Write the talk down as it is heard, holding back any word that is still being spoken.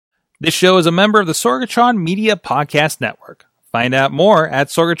This show is a member of the Sorgatron Media Podcast Network. Find out more at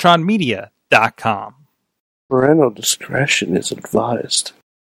sorgatronmedia.com. Parental discretion is advised.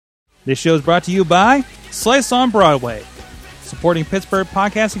 This show is brought to you by Slice on Broadway, supporting Pittsburgh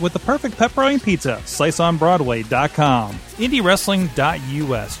podcasting with the perfect pepperoni pizza. SliceOnBroadway.com.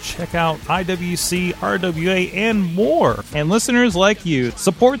 IndieWrestling.us. Check out IWC, RWA, and more. And listeners like you,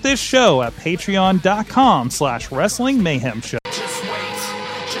 support this show at Patreon.com/Wrestling Mayhem Show.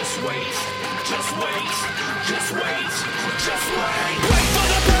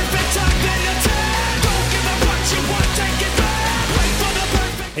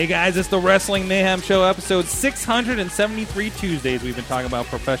 Hey guys, it's the Wrestling Mayhem Show, episode 673 Tuesdays. We've been talking about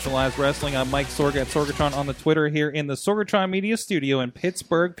professionalized wrestling. I'm Mike Sorga at Sorgatron on the Twitter here in the Sorgatron Media Studio in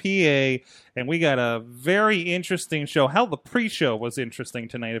Pittsburgh, PA. And we got a very interesting show. Hell, the pre-show was interesting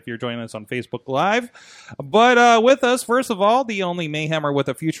tonight if you're joining us on Facebook Live. But with us, first of all, the only Mayhemmer with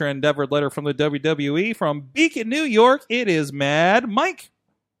a future endeavored letter from the WWE from Beacon, New York. It is Mad Mike.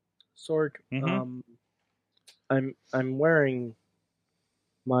 Sorg, I'm wearing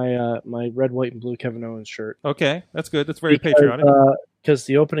my red, white, and blue Kevin Owens shirt. Okay, that's good. That's very patriotic. Because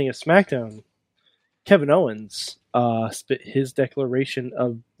the opening of SmackDown, Kevin Owens spit his declaration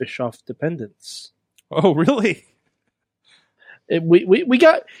of Bischoff dependence. Oh, really? We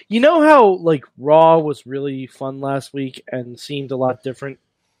got, you know how like Raw was really fun last week and seemed a lot different?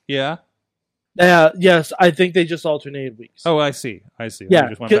 Yeah. Yes, I think they just alternated weeks. Oh, I see. Yeah,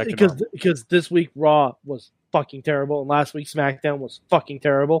 just went back to normal. Because this week Raw was fucking terrible, and last week SmackDown was fucking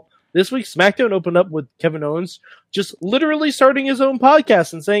terrible. This week SmackDown opened up with Kevin Owens just literally starting his own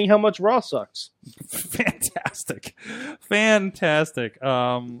podcast and saying how much Raw sucks. Fantastic.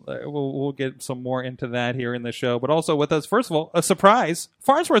 We'll get some more into that here in the show, but also with us, first of all, a surprise.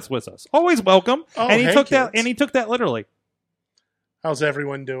 Farnsworth's with us. Always welcome. Oh, and he hey, took kids. that literally. How's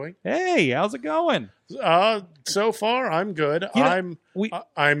everyone doing? Hey, how's it going? So far I'm good. You know,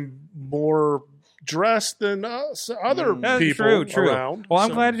 I'm more dressed than other people true. around. Well, I'm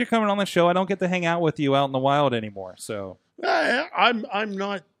glad you're coming on the show. I don't get to hang out with you out in the wild anymore, so I'm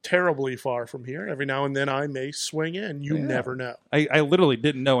not terribly far from here. Every now and then I may swing in. You never know. I literally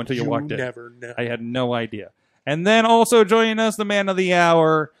didn't know until you walked in. You never know. I had no idea. And then also joining us, the man of the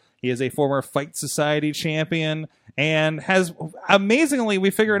hour. He is a former Fight Society champion and has, amazingly, we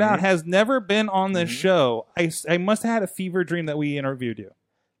figured out, has never been on this show. I must have had a fever dream that we interviewed you.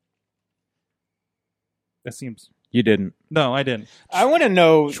 That seems... You didn't. No, I didn't. I want to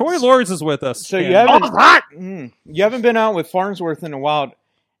know... Troy Lords is with us. So and- you haven't been out with Farnsworth in a while.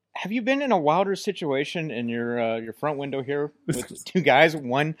 Have you been in a wilder situation in your front window here with two guys,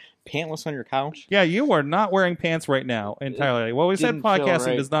 one pantless on your couch? Yeah, you are not wearing pants right now entirely. Well, we said didn't feel podcasting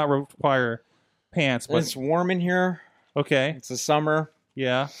right. does not require pants, but It's warm in here. okay. It's the summer.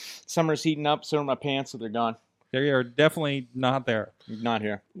 Yeah, Summer's heating up, so are my pants, so they're gone. they are definitely not there. Not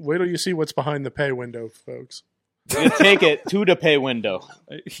here. Wait till you see what's behind the pay window, folks. You take it to the pay window.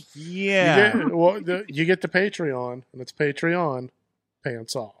 Yeah. You get the Patreon, and it's Patreon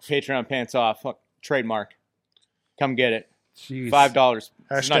pants off. Patreon pants off. Fuck, trademark. Come get it. Jeez. $5. It's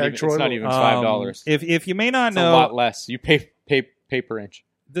not Hashtag Troy even $5. If you may not It's know, a lot less. You pay per inch.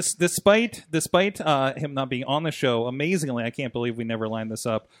 despite him not being on the show, amazingly, I can't believe we never lined this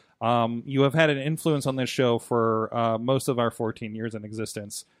up. You have had an influence on this show for most of our 14 years in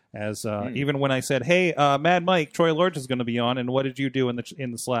existence. As even when I said, "Hey, Mad Mike, Troy Lords is going to be on," and what did you do in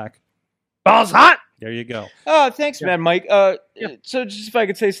the Slack? Balls hot! There you go. Oh, thanks, man, Mike. So just if I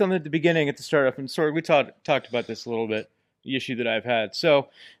could say something at the beginning, at the start off, and sorry, we talked about this a little bit, the issue that I've had. So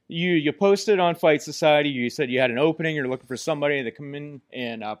you posted on Fight Society, you said you had an opening, you're looking for somebody to come in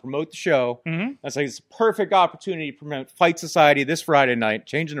and promote the show. Mm-hmm. That's like, it's a perfect opportunity to promote Fight Society this Friday night,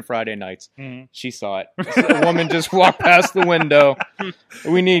 changing to Friday nights. Mm-hmm. She saw it. A woman just walked past the window.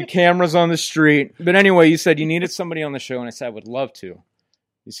 We need cameras on the street. But anyway, you said you needed somebody on the show, and I said I would love to.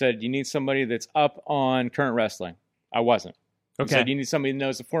 You said you need somebody that's up on current wrestling. I wasn't. You Okay. said you need somebody that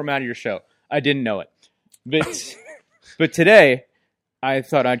knows the format of your show. I didn't know it. But today, I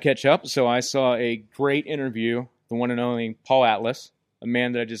thought I'd catch up, so I saw a great interview, the one and only Paul Atlas, a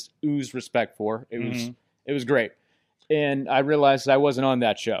man that I just oozed respect for. It was great. And I realized I wasn't on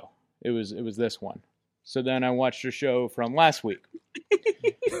that show. It was this one. So then I watched your show from last week.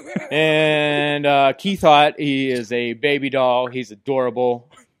 And Keith Hott, he is a baby doll. He's adorable.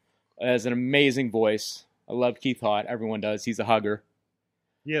 Has an amazing voice. I love Keith Hott. Everyone does. He's a hugger.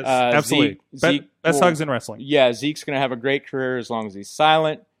 Yes, absolutely. Zeke Best will- hugs in wrestling. Yeah, Zeke's going to have a great career as long as he's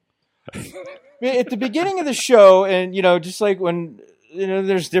silent. At the beginning of the show, and, just like when,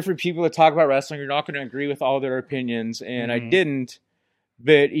 there's different people that talk about wrestling, you're not going to agree with all their opinions, and I didn't.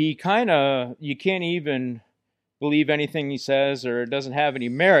 but he kind of, you can't even believe anything he says, or it doesn't have any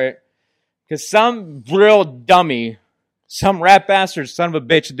merit, because some real dummy, some rat bastard son of a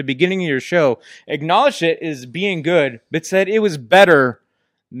bitch at the beginning of your show acknowledged it as being good, but said it was better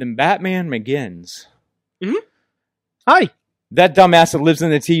than Batman Begins. Hi. That dumbass that lives in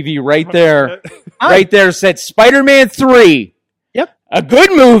the TV right there, said Spider-Man 3. Yep. A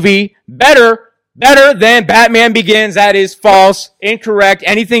good movie, better than Batman Begins. That is false, incorrect.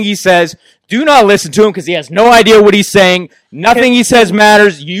 Anything he says, do not listen to him because he has no idea what he's saying. Nothing he says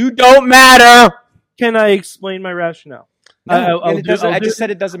matters. You don't matter. Can I explain my rationale? No, I just said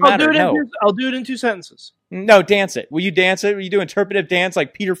it doesn't matter. I'll do it in 2 sentences. No, dance it. Will you dance it? Will you do interpretive dance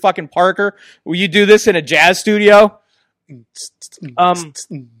like Peter fucking Parker? Will you do this in a jazz studio? Hey,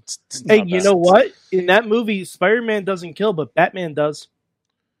 you know what? In that movie, Spider-Man doesn't kill, but Batman does.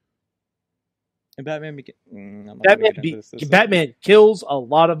 And Batman Batman kills a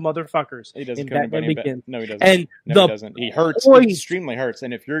lot of motherfuckers. He doesn't in kill Batman anybody. Begins. No, he doesn't. And no, he doesn't. He hurts. Point, extremely hurts.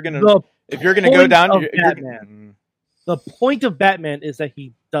 And if you're gonna go down, the point of Batman is that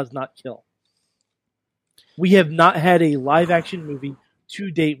he does not kill. We have not had a live-action movie to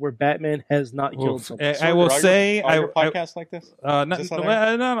date where Batman has not killed someone. I will say, your podcasts like this. No,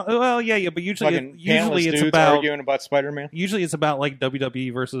 well, yeah, but usually it's about arguing about Spider-Man. Usually it's about like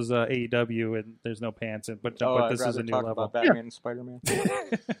WWE versus AEW, and there's no pants. But this is a new level. About Batman and Spider-Man.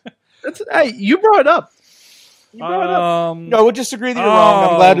 Hey, you brought it up. No, we'll just agree that you're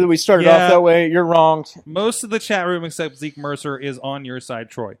wrong. I'm glad that we started off that way. You're wrong. Most of the chat room except Zeke Mercer is on your side,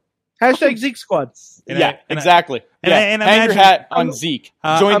 Troy. Hashtag Zeke Squad. Exactly. And hang your hat on Zeke.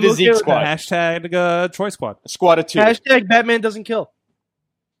 Join the Zeke Squad. Hashtag Troy Squad. A squad of 2. Hashtag Batman doesn't kill.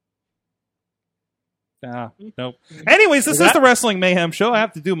 Nope. Anyways, this is the Wrestling Mayhem Show. I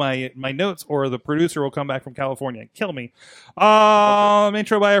have to do my notes, or the producer will come back from California and kill me.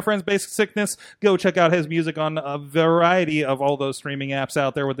 Intro by our friends Basic Sickness. Go check out his music on a variety of all those streaming apps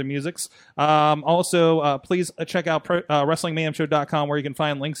out there with the musics. Also, please check out WrestlingMayhemShow.com, where you can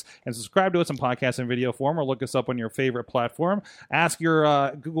find links and subscribe to us in podcast and video form, or look us up on your favorite platform. Ask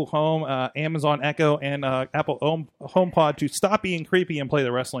your Google Home, Amazon Echo, and Apple HomePod to stop being creepy and play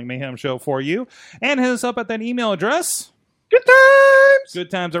the Wrestling Mayhem Show for you. And hit us up at that email address. Good times! Good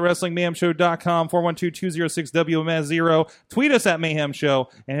times at WrestlingMayhemShow.com, 412-206-WMS0. Tweet us at Mayhem Show,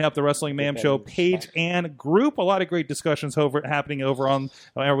 and hit up the Wrestling Mayhem Show page and group. A lot of great discussions happening over on,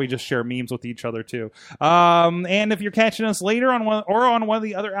 where we just share memes with each other, too. And if you're catching us later on one of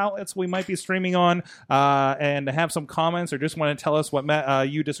the other outlets we might be streaming on, and have some comments, or just want to tell us what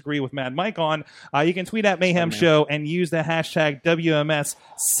you disagree with Mad Mike on, you can tweet at Mayhem Show and use the hashtag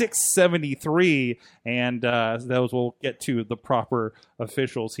WMS673, and those will get to the proper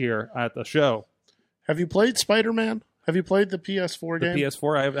officials here at the show. Have you played Spider-Man? Have you played the PS4 game? The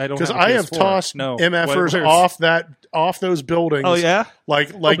PS4? I don't. Because I have tossed MFers off those buildings. Oh yeah, like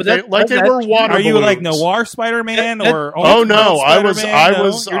they were water. Are you balloons. like Noir Spider-Man or? Oh no, I was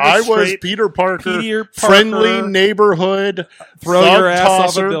Peter Parker, friendly neighborhood throw thug your ass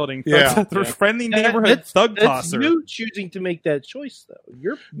tosser. off a building. Yeah, friendly neighborhood thug tosser. It's you choosing to make that choice, though.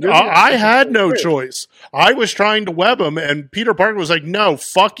 I had no choice. I was trying to web him, and Peter Parker was like, "No,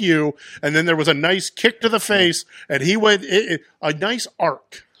 fuck you." And then there was a nice kick to the face, and he went a nice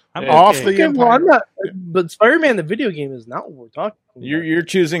arc off the Empire. Well, I'm not, but Spider-Man the video game is not what we're talking about. You're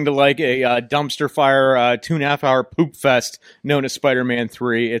choosing to like a dumpster fire 2.5 hour poop fest known as Spider-Man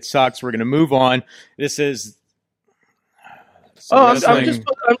 3. It sucks. We're going to move on. This is. I'm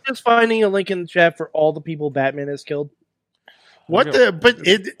just finding a link in the chat for all the people Batman has killed.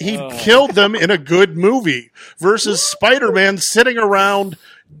 He killed them in a good movie versus Spider-Man sitting around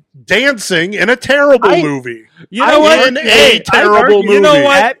dancing in a terrible movie. You know what? In a terrible movie. You know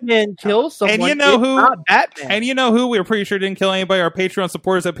what? Batman kills someone. And you know who? Not Batman. And you know who? We're pretty sure didn't kill anybody. Our Patreon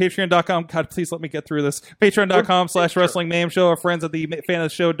supporters at patreon.com. God, please let me get through this. Patreon.com/Wrestling Mayhem Show. Our friends at the fan of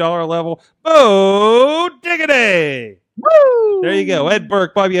the show dollar level. Oh, diggity! Woo! There you go. Ed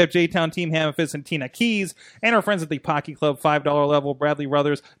Burke, Bobby F. J-Town, Team Hammerfist, and Tina Keys. And our friends at the Pocky Club $5 level. Bradley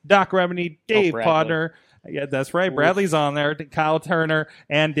Ruthers, Doc Remedy, Dave Podner. Yeah, that's right. Bradley's on there. Kyle Turner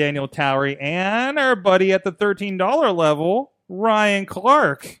and Daniel Towery. And our buddy at the $13 level, Ryan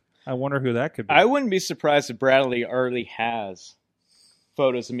Clark. I wonder who that could be. I wouldn't be surprised if Bradley already has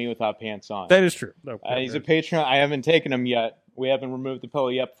photos of me without pants on. That is true. No, he's a Patreon. I haven't taken him yet. We haven't removed the pillow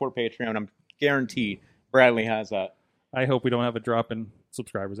yet for Patreon. I'm guaranteed Bradley has that. I hope we don't have a drop in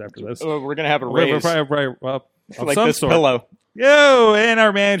subscribers after this. We're going to have a raise. Right, like this pillow. Yo, and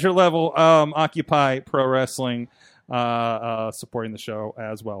our manager level, Occupy Pro Wrestling. supporting the show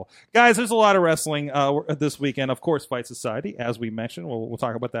as well. Guys, there's a lot of wrestling this weekend. Of course, Fight Society, as we mentioned. We'll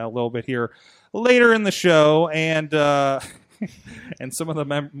talk about that a little bit here later in the show. And and some of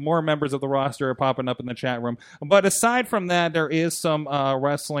the more members of the roster are popping up in the chat room. But aside from that, there is some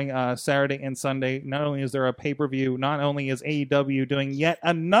wrestling Saturday and Sunday. Not only is there a pay-per-view, not only is AEW doing yet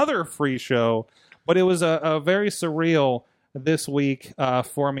another free show, but it was a very surreal this week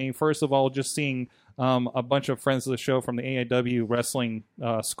for me. First of all, just seeing a bunch of friends of the show from the AEW wrestling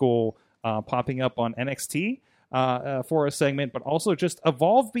school popping up on NXT for a segment, but also just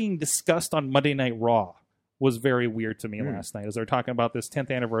Evolve being discussed on Monday Night Raw was very weird to me last night as they're talking about this 10th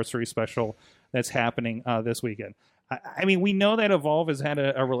anniversary special that's happening this weekend. I mean, we know that Evolve has had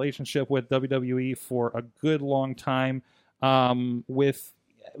a relationship with WWE for a good long time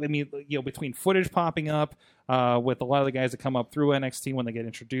between footage popping up with a lot of the guys that come up through NXT when they get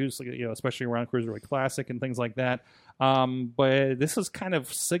introduced, especially around Cruiserweight Classic and things like that. But this is kind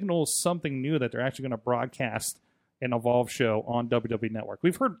of signals something new that they're actually going to broadcast an Evolve show on WWE Network.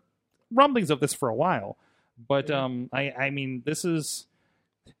 We've heard rumblings of this for a while, but I mean, is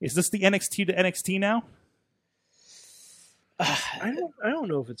this the NXT to NXT now? I don't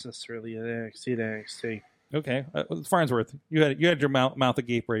know if it's necessarily an NXT to NXT. Okay, Farnsworth, you had your mouth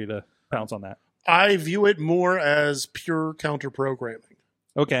agape ready to pounce on that. I view it more as pure counter programming.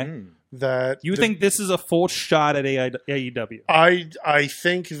 Okay, that you think this is a full shot at AEW? I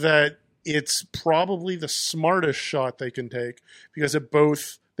think that it's probably the smartest shot they can take because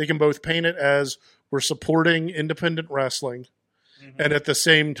they can both paint it as we're supporting independent wrestling, and at the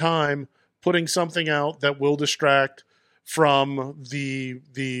same time putting something out that will distract from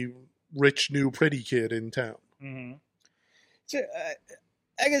the rich new pretty kid in town. Mm-hmm. So,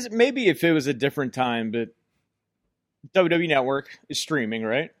 I guess maybe if it was a different time, but WWE Network is streaming,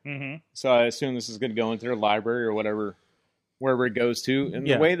 right? Mm-hmm. So I assume this is going to go into their library or whatever, wherever it goes to. And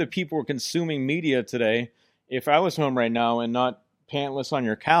the way that people are consuming media today, if I was home right now and not pantless on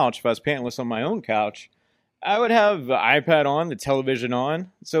your couch, if I was pantless on my own couch, I would have the iPad on, the television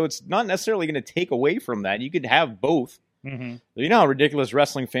on. So it's not necessarily going to take away from that. You could have both. Mm-hmm. You know how ridiculous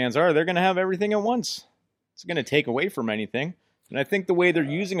wrestling fans are. They're going to have everything at once. It's going to take away from anything. And I think the way they're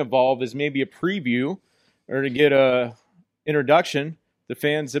using Evolve is maybe a preview or to get a introduction to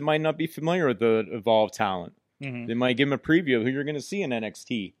fans that might not be familiar with the Evolve talent. Mm-hmm. They might give them a preview of who you're going to see in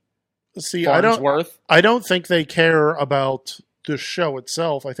NXT. See, I don't think they care about the show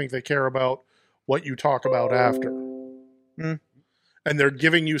itself. I think they care about what you talk about after. And they're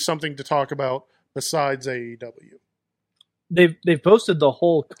giving you something to talk about besides AEW. They've posted the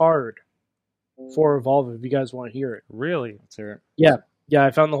whole card for Evolve if you guys want to hear it. Really? Let's hear it. Yeah,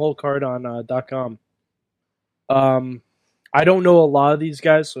 I found the whole card on .com. I don't know a lot of these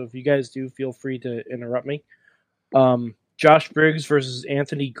guys, so if you guys do, feel free to interrupt me. Josh Briggs versus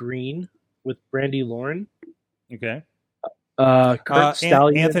Anthony Green with Brandy Lauren. Okay. Kurt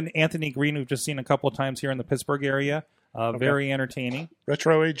Stallion. Anthony Green, we've just seen a couple of times here in the Pittsburgh area. Very entertaining.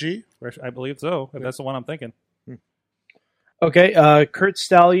 Retro AG? I believe so, if that's the one I'm thinking. Okay, Kurt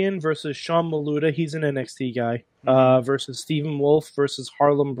Stallion versus Sean Maluda. He's an NXT guy. Versus Stephen Wolf versus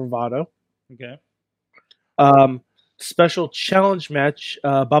Harlem Bravado. Okay. Special challenge match,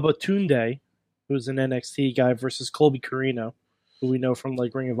 Baba Tunde, who's an NXT guy, versus Colby Corino, who we know from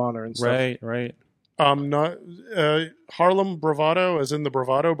like Ring of Honor and stuff. Right. Not Harlem Bravado, as in the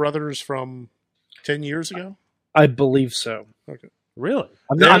Bravado brothers from 10 years ago? I believe so. Okay. Really?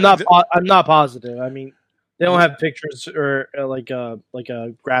 I'm not positive. I mean, they don't have pictures or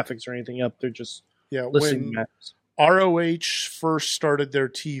graphics or anything up. They're just listing maps. ROH first started their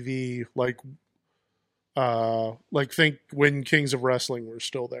TV, think when Kings of Wrestling were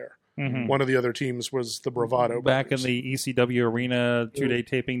still there. Mm-hmm. One of the other teams was the Bravado back brothers. In the ECW Arena 2-day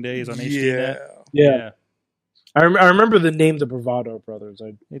taping days on HD. Yeah. I remember the name, the Bravado Brothers.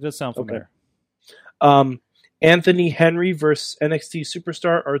 It does sound familiar. Okay. Anthony Henry versus NXT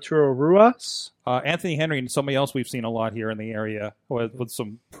superstar Arturo Ruas. Anthony Henry and somebody else we've seen a lot here in the area with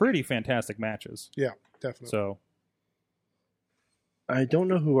some pretty fantastic matches. Yeah, definitely. So I don't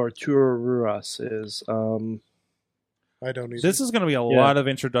know who Arturo Ruas is. I don't either. This is going to be a lot of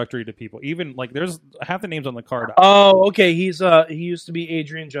introductory to people. Even there's half the names on the card. Oh, okay. He used to be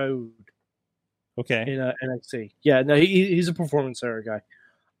Adrian Jaoud. Okay. In NXT. Yeah, no, he's a performance center guy.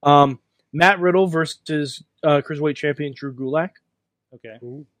 Matt Riddle versus Cruiserweight champion Drew Gulak. Okay.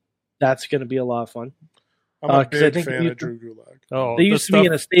 Ooh. That's going to be a lot of fun. I'm a big fan of Drew Gulak. Oh, they used to be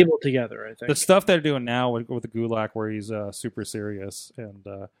in a stable together, I think. The stuff they're doing now with the Gulak, where he's super serious, and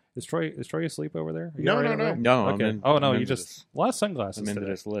is Troy asleep over there? No. No. Okay. I'm you just a lot of sunglasses. I'm into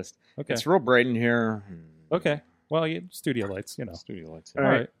today. this list. Okay. It's real bright in here. Okay. Well, studio lights, Studio lights. All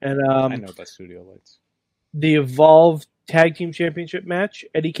right. And I know about studio lights. The Evolve Tag Team Championship match,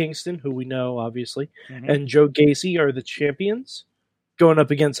 Eddie Kingston, who we know, obviously, and Joe Gacy are the champions, going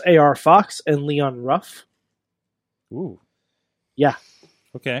up against AR Fox and Leon Ruff. Ooh. Yeah.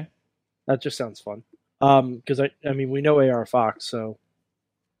 Okay. That just sounds fun. Because, I mean, we know AR Fox, so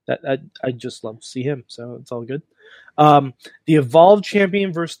I just love to see him, so it's all good. The Evolve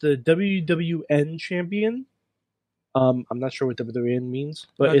champion versus the WWN champion. I'm not sure what WWN means,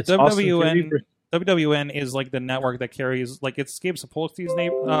 but it's WWN is like the network that carries, like, it's Gabe Sapolsky's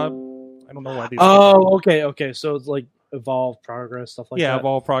name. I don't know why these. Oh, okay. So it's like Evolve Progress, stuff like that. Yeah,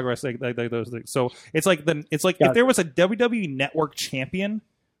 Evolve Progress, like those things. So it's like if there was a WWE Network champion,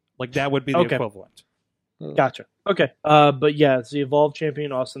 like that would be the equivalent. Gotcha. Okay. But yeah, it's the Evolve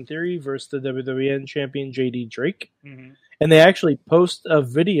champion Austin Theory versus the WWN champion JD Drake. Mm-hmm. And they actually post a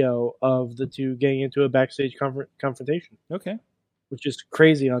video of the two getting into a backstage confrontation. Okay. Which is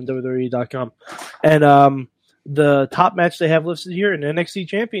crazy on WWE.com. And the top match they have listed here, an NXT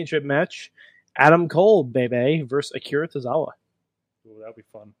Championship match, Adam Cole, baby, versus Akira Tozawa. Ooh, that would be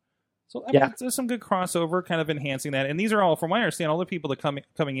fun. So I mean, there's some good crossover, kind of enhancing that. And these are all, from what I understand, all the people that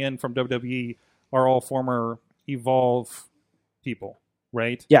coming in from WWE are all former Evolve people,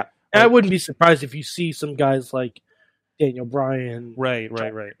 right? Yeah. And I wouldn't be surprised if you see some guys like Daniel Bryan. Right.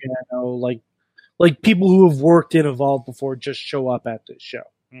 You know, like people who have worked in Evolve before just show up at this show.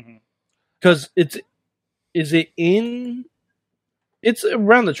 Because it's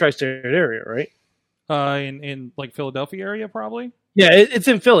around the tri-state area, right? In like Philadelphia area, probably. Yeah, it's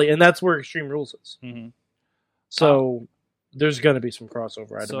in Philly, and that's where Extreme Rules is. Mm-hmm. So there's going to be some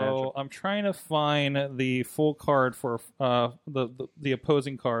crossover, I'd imagine. So I'm trying to find the full card for the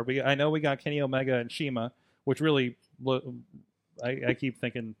opposing card. I know we got Kenny Omega and Shima, which really I keep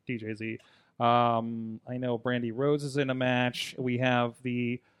thinking DJZ. I know Brandy Rhodes is in a match. We have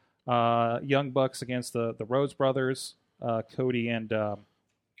the Young Bucks against the Rhodes brothers, Cody and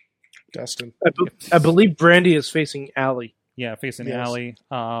Dustin. I believe Brandy is facing Allie. Yeah, facing Allie.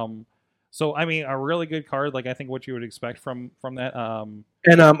 So, I mean, a really good card, like I think what you would expect from that.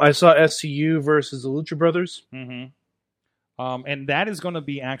 And I saw SCU versus the Lucha Brothers. Mm-hmm. And that is going to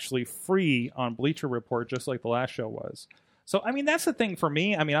be actually free on Bleacher Report, just like the last show was. So, I mean, that's the thing for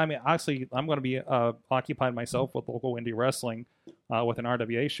me. I mean, obviously, I'm going to be occupied myself with local indie wrestling with an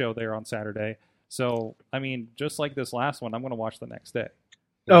RWA show there on Saturday. So, I mean, just like this last one, I'm going to watch the next day.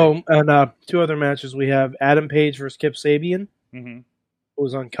 Right? Oh, and two other matches. We have Adam Page versus Kip Sabian, who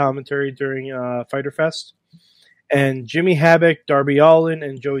was on commentary during Fyter Fest. And Jimmy Havoc, Darby Allin,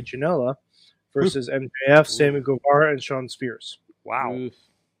 and Joey Janela versus MJF, Sammy Guevara, and Sean Spears. Wow. Oof.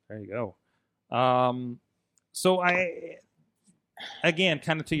 There you go. So again,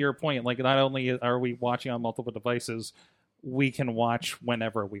 kind of to your point, like not only are we watching on multiple devices, we can watch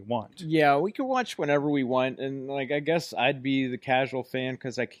whenever we want. Yeah, we can watch whenever we want. And like, I guess I'd be the casual fan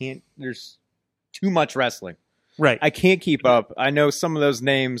because there's too much wrestling. Right. I can't keep up. I know some of those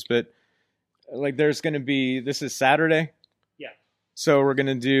names, but like this is Saturday. Yeah. So we're going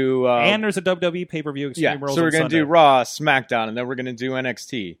to do... and there's a WWE pay-per-view Extreme Rules so we're going to do Raw, SmackDown, and then we're going to do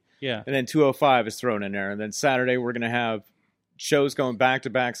NXT. Yeah. And then 205 is thrown in there. And then Saturday we're going to have shows going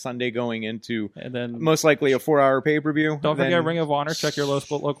back-to-back, Sunday going into and then most likely a 4-hour pay-per-view. Don't forget Ring of Honor. Check your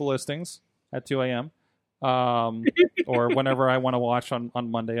local listings at 2 a.m. Or whenever I want to watch on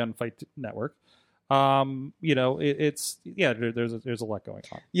Monday on Fight Network. There's a lot going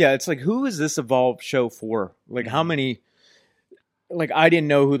on. Yeah, it's like, who is this Evolve show for? Like, how many? Like, I didn't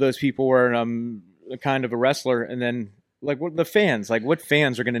know who those people were, and I'm kind of a wrestler. And then, like, what the fans? Like, what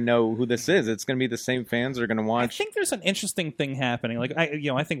fans are going to know who this is? It's going to be the same fans that are going to watch. I think there's an interesting thing happening. Like,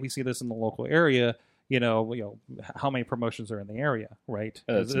 I think we see this in the local area. How many promotions are in the area, right?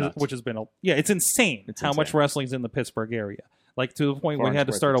 Which has been it's insane. It's how much wrestling's in the Pittsburgh area. Like, to the point where we had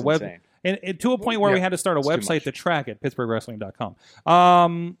to start a web, and to a point where we had to start a website to track it,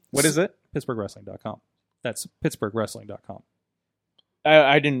 PittsburghWrestling.com. What is it? PittsburghWrestling.com. That's PittsburghWrestling.com.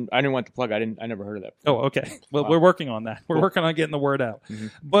 I didn't want to plug. I never heard of that before. Oh, okay. Well, we're working on that. We're working on getting the word out. Mm-hmm.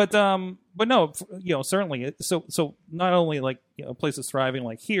 But no, certainly. So not only like places thriving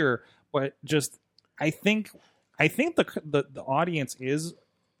like here, but just I think the audience is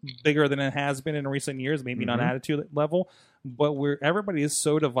bigger than it has been in recent years. Maybe not attitude level, but everybody is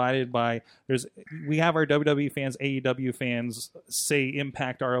so divided by we have our WWE fans, AEW fans, say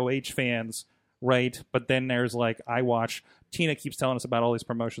Impact, ROH fans. Right, but then there's like Tina keeps telling us about all these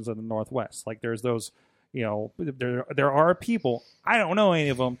promotions in the Northwest. Like there's those, there are people, I don't know any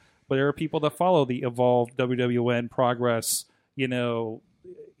of them, but there are people that follow the Evolve, WWN, Progress,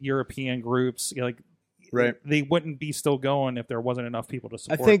 European groups. Like they wouldn't be still going if there wasn't enough people to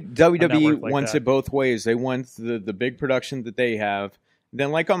support. I think WWE like wants that. it both ways. They want the big production that they have.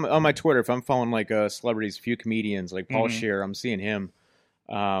 Then, like on my Twitter, if I'm following like celebrities, a few comedians like Paul Scheer, I'm seeing him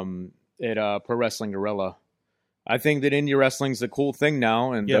at Pro Wrestling Guerrilla. I think that indie wrestling's the cool thing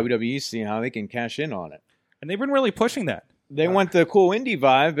now, and WWE's seeing how they can cash in on it. And they've been really pushing that. They want the cool indie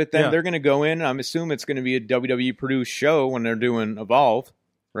vibe, but then they're going to go in. I'm assuming it's going to be a WWE produced show when they're doing Evolve,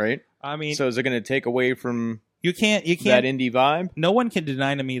 right? I mean, so is it going to take away from you can't that indie vibe? No one can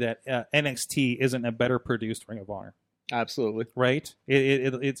deny to me that NXT isn't a better produced Ring of Honor. Absolutely, right?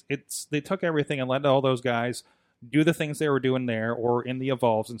 It's they took everything and let all those guys do the things they were doing there or in the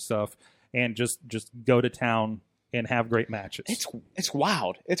Evolves and stuff, and just go to town and have great matches. It's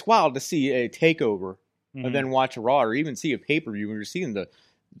wild. It's wild to see a takeover. And then watch a Raw or even see a pay-per-view when you're seeing the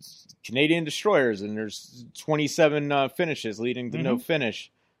Canadian Destroyers and there's 27 finishes leading to no finish.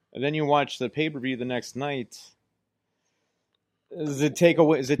 And then you watch the pay-per-view the next night. Is it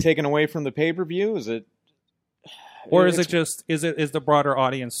taken away from the pay-per-view? Is it the broader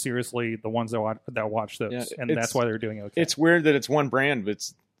audience seriously the ones that watch those and that's why they're doing it? Okay. It's weird that it's one brand, but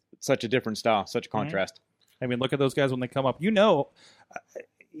it's such a different style, such a contrast. I mean, look at those guys when they come up.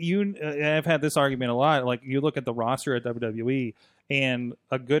 I've had this argument a lot. Like, you look at the roster at WWE, and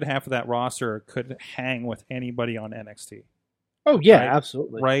a good half of that roster could hang with anybody on NXT. Oh, yeah, right?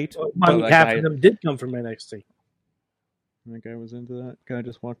 Absolutely. Right? Half of them did come from NXT. That guy was into that. Guy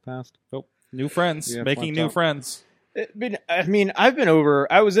just walked past. Oh, new friends. Making new friends. I mean, I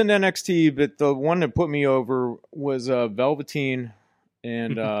was in NXT, but the one that put me over was Velveteen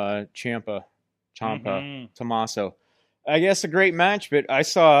and Ciampa, Tommaso. I guess a great match, but I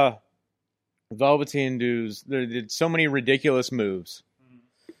saw Velveteen did so many ridiculous moves.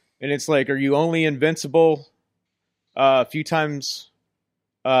 And it's like, are you only invincible a few times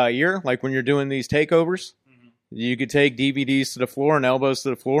a year? Like when you're doing these takeovers? You could take DVDs to the floor and elbows to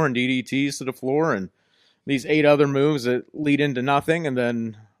the floor and DDTs to the floor and these 8 other moves that lead into nothing. And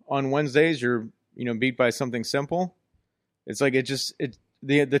then on Wednesdays, you're beat by something simple. It's like the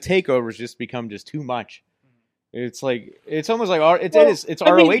takeovers just become just too much. It's like it's almost like it's ROH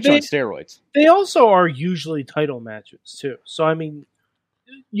on steroids. They also are usually title matches too. So I mean,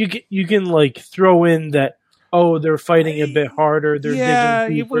 you can like throw in that they're fighting a bit harder. They're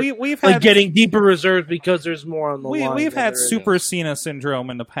digging deeper. We've had getting deeper reserves because there's more on the line. We've had Super Cena syndrome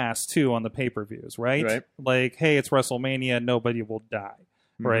in the past too on the pay-per-views, right? Like, hey, it's WrestleMania, nobody will die,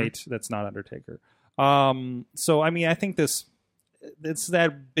 right? That's not Undertaker. So I mean, I think it's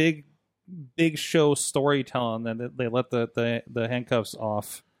that big show storytelling that they let the handcuffs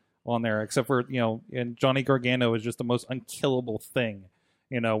off on there, except for and Johnny Gargano is just the most unkillable thing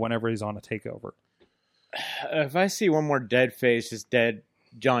whenever he's on a takeover. If I see one more dead face, just dead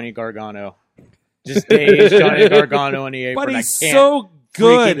Johnny Gargano, just dazed Johnny Gargano in the apron. But he's so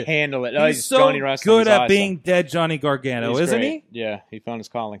good, handle it. He's so Johnny good at awesome. being dead Johnny Gargano, isn't he? Yeah, he found his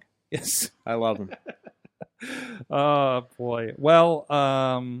calling. Yes, I love him. Oh boy. Well,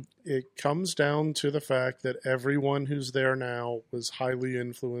 it comes down to the fact that everyone who's there now was highly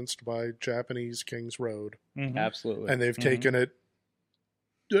influenced by Japanese King's Road. Absolutely. And they've taken it.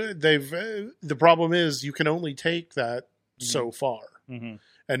 The problem is you can only take that so far.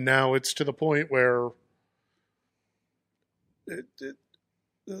 And now it's to the point where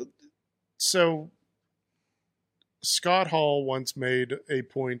so Scott Hall once made a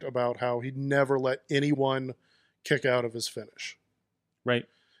point about how he'd never let anyone kick out of his finish. Right.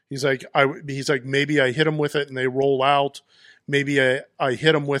 He's like, maybe I hit him with it and they roll out. Maybe I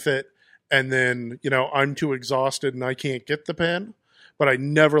hit him with it and then, I'm too exhausted and I can't get the pin. But I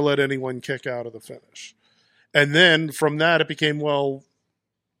never let anyone kick out of the finish. And then from that, it became,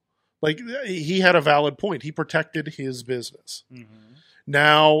 he had a valid point. He protected his business.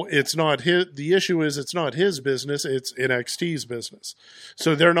 Now it's not the issue is it's not his business, it's NXT's business.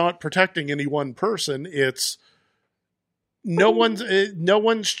 So they're not protecting any one person. It's the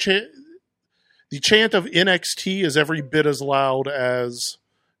chant of NXT is every bit as loud as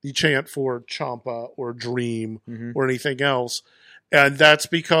the chant for Ciampa or Dream or anything else. And that's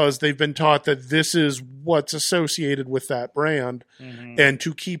because they've been taught that this is what's associated with that brand. And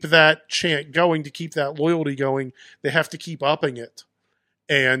to keep that chant going, to keep that loyalty going, they have to keep upping it.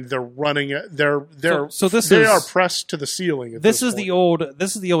 And they're running it. They are pressed to the ceiling. This is the old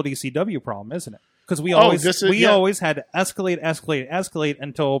ECW problem, isn't it? Because we always had to escalate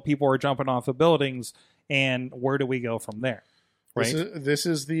until people were jumping off of buildings. And where do we go from there? Right. This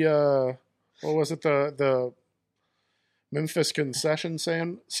is the what was it the Memphis concession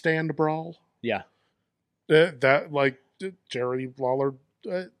stand brawl. Yeah, that like Jerry Lawler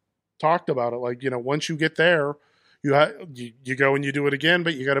talked about it. Like, once you get there, you go and you do it again,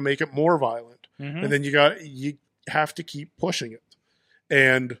 but you got to make it more violent. Mhm. And then you have to keep pushing it.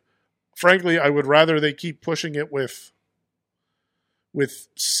 And frankly, I would rather they keep pushing it with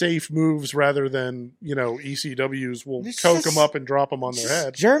safe moves rather than, ECWs will coke them up and drop them on their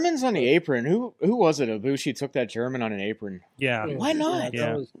head. Germans on the apron. Who was it? Ibushi took that German on an apron. Yeah. Why not?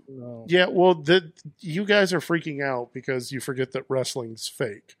 Yeah. Yeah, well, you guys are freaking out because you forget that wrestling's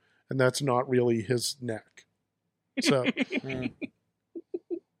fake, and that's not really his neck. So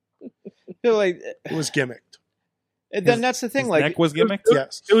Like, it was gimmicked. and then that's the thing. His Like, neck was gimmicked.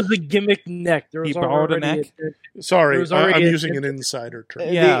 Yes. It was a gimmick neck. There was He borrowed a neck? Sorry, There was already I'm a- using an insider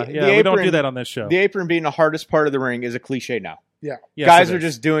term. Yeah, the we don't apron- do that on this show. the apron being the hardest part of the ring is a cliche now. Yeah. Yes, Guys it are is.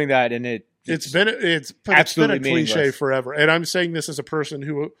 just doing that, and It's been a absolutely cliche meaningless. forever. And I'm saying this as a person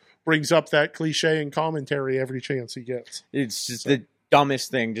who brings up that cliche in commentary every chance he gets. It's just the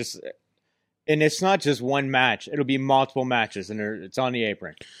dumbest thing. And it's not just one match; it'll be multiple matches, and it's on the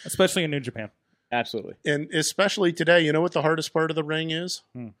apron. especially in New Japan. Absolutely. And especially today, you know what the hardest part of the ring is?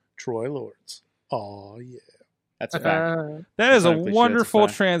 Hmm. Troy Lords. Oh, yeah. That's a fact. That is a Not a cliche, wonderful that's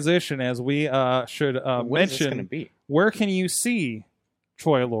a fact. transition. As we should What is this going to mention, be? where can you see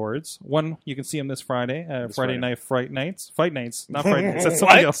Troy Lords? One, you can see him this Friday, This Friday Friday. night fight nights, not Friday nights. That's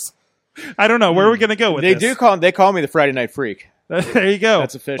something else. I don't know. Where are we going to go with They this? do call. They call me the Friday Night Freak. There you go.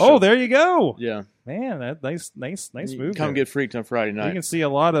 That's official. Oh, there you go. Yeah, Man, that nice You move. come there. get freaked on Friday You night. can see a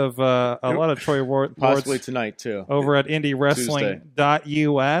lot of Troy Lords Possibly tonight too. over at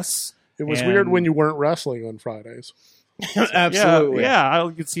IndieWrestling.us. It was And- weird when you weren't wrestling on Fridays. Absolutely. Yeah.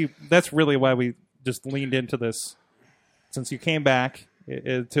 I can see that's really why we just leaned into this, since you came back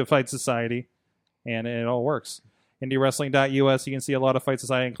to Fight Society, and it all works. IndieWrestling.us. You can see a lot of Fight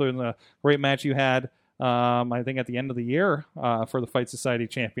Society, including the great match you had. I think at the end of the year for the Fight Society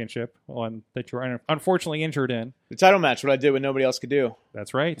Championship, one that you were unfortunately injured in. The title match. What I did what nobody else could do.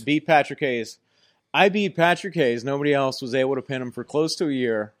 That's right. Beat Patrick Hayes. I beat Patrick Hayes. Nobody else was able to pin him for close to a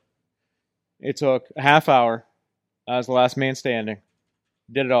year. It took a half hour. I was the last man standing.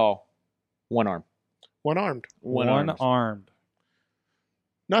 Did it all. One arm. One-armed. One-armed.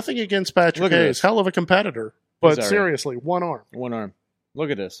 Nothing against Patrick Look at Hayes. this. Hell of a competitor. But Sorry. seriously, one arm. One arm.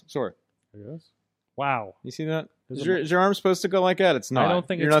 Look at this. Sorry. Wow. You see that? There's Is your arm supposed to go like that? It's not. I don't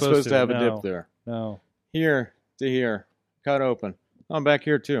think You're it's not supposed supposed to to, have a no. dip there. No. Here to here. Cut open. Oh, back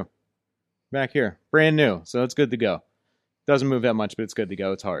here too. Back here. Brand new. So it's good to go. Doesn't move that much, but it's good to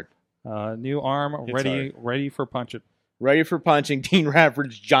go. It's hard. New arm, It's ready for punching. Ready for punching Dean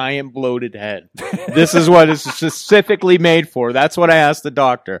Radford's giant bloated head. This is what it's specifically made for. That's what I asked the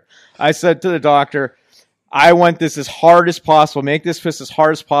doctor. I said to the doctor, I want this as hard as possible. Make this fist as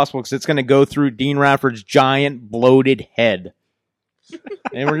hard as possible because it's going to go through Dean Radford's giant bloated head.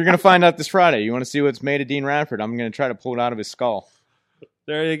 And we're going to find out this Friday. You want to see what's made of Dean Radford? I'm going to try to pull it out of his skull.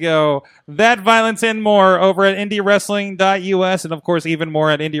 There you go. That, violence, and more over at IndieWrestling.us, and of course even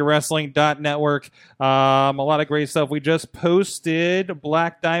more at IndieWrestling.network. A lot of great stuff. We just posted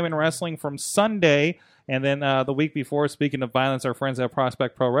Black Diamond Wrestling from Sunday, and then the week before, speaking of violence, our friends at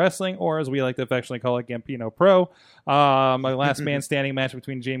Prospect Pro Wrestling, or as we like to affectionately call it, Gambino Pro. My last man standing match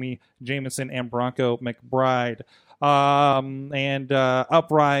between Jamie Jamison and Bronco McBride. And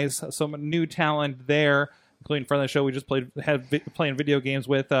Uprise, some new talent there, including friend of the show we just playing video games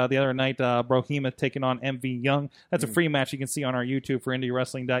with the other night, Brohema taking on MV Young. That's a free match you can see on our YouTube for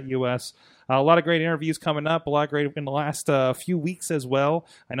IndieWrestling.us. A lot of great interviews coming up, a lot of great in the last few weeks as well.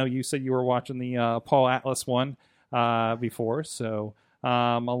 I know you said you were watching the Paul Atlas one before, so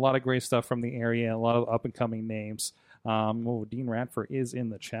a lot of great stuff from the area, and a lot of up-and-coming names. Dean Radford is in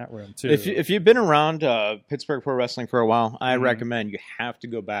the chat room, too. If you've been around Pittsburgh Pro Wrestling for a while, I recommend you have to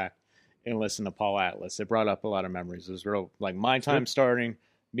go back and listen to Paul Atlas. It brought up a lot of memories. It was real, like my time starting,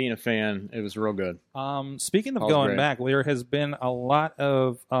 being a fan. It was real good. Speaking of Paul's going great. back, there has been a lot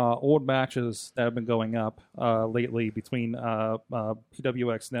of old matches that have been going up lately between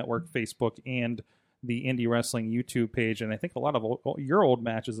PWX Network, Facebook, and the Indie Wrestling YouTube page. And I think a lot of your old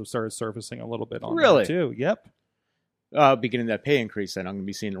matches have started surfacing a little bit on Really? there, too. Yep. Beginning that pay increase, then I'm going to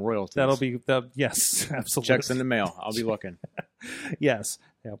be seeing the royalties. That'll be, yes, absolutely. Checks in the mail. I'll be looking. Yes.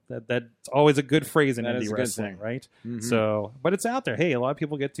 Yep. That's always a good phrase in That indie is a good wrestling, thing. right? Mhm. So, but it's out there. Hey, a lot of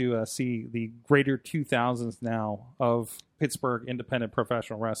people get to see the greater 2000s now of Pittsburgh independent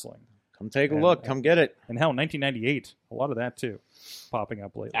professional wrestling. Come take a And- look. Come get it. And hell, 1998, a lot of that too, popping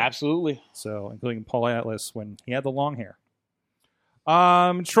up lately. Absolutely. So, including Paul Atlas when he had the long hair.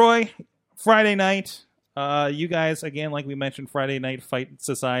 Troy, Friday night. You guys, again, like we mentioned, Friday Night Fight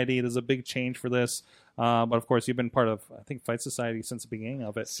Society. There's a big change for this. But of course, you've been part of, I think, Fight Society since the beginning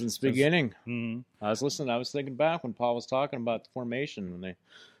of it. Since the beginning. Mm-hmm. I was listening. I was thinking back when Paul was talking about the formation. When they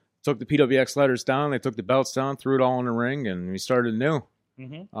took the PWX letters down, they took the belts down, threw it all in the ring, and we started new.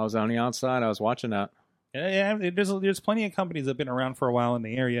 Mm-hmm. I was on the outside. I was watching that. Yeah, there's plenty of companies that have been around for a while in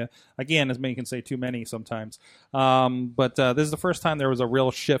the area. Again, as many can say, too many sometimes. But this is the first time there was a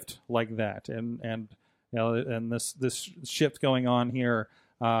real shift like that, and this shift going on here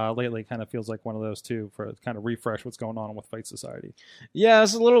lately kind of feels like one of those too, for kind of refresh what's going on with Fight Society. Yeah,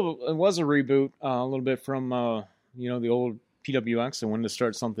 it was a reboot, a little bit from the old PWX. and wanted to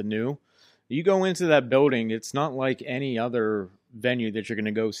start something new. You go into that building, it's not like any other venue that you're going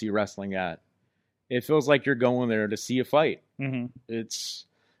to go see wrestling at. It feels like you're going there to see a fight. Mm-hmm.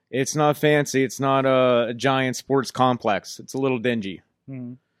 It's not fancy. It's not a giant sports complex. It's a little dingy.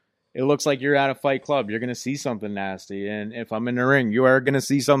 Mm-hmm. It looks like you're at a fight club. You're going to see something nasty. And if I'm in the ring, you are going to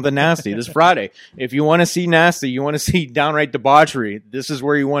see something nasty this Friday. If you want to see nasty, you want to see downright debauchery, this is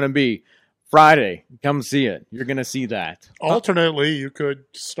where you want to be. Friday, come see it. You're going to see that. Alternately, you could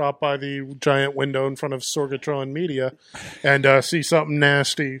stop by the giant window in front of Sorgatron Media and see something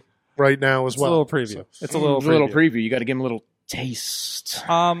nasty right now as well. A little preview. It's a little preview. You got to give them a little taste.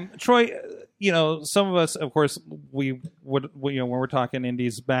 Troy, some of us, of course, we would, when we're talking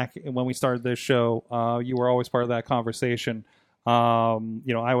indies back when we started this show, you were always part of that conversation. I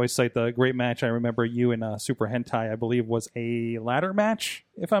always cite the great match. I remember you in Super Hentai, I believe, was a ladder match,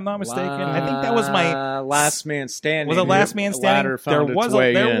 if I'm not mistaken. I think that was my last man standing. Was a last man standing? There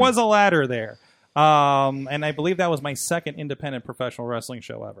was a ladder there. And I believe that was my second independent professional wrestling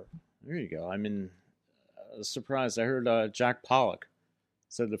show ever. There you go. I was surprised. I heard Jack Pollock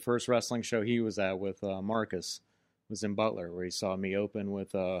said the first wrestling show he was at with Marcus was in Butler, where he saw me open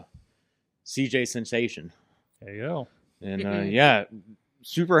with CJ Sensation. There you go. And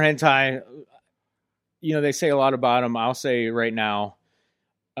Super Hentai, they say a lot about him. I'll say right now,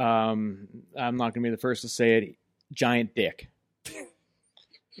 I'm not going to be the first to say it, giant dick.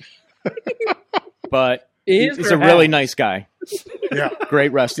 But he's a really nice guy. Yeah.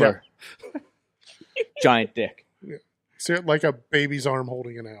 Great wrestler. Yeah. Giant dick. Yeah. See it like a baby's arm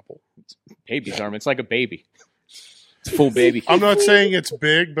holding an apple. Baby's arm. It's like a baby. It's a full baby. I'm not saying it's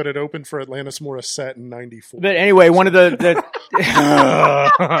big, but it opened for Atlantis Morissette in '94. But anyway, one of the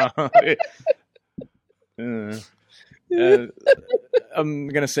I'm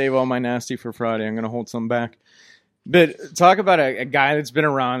going to save all my nasty for Friday. I'm going to hold some back. But talk about a guy that's been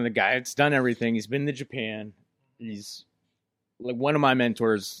around, a guy that's done everything. He's been to Japan. He's like one of my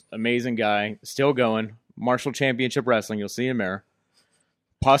mentors, amazing guy, still going. Marshall Championship Wrestling, you'll see him there.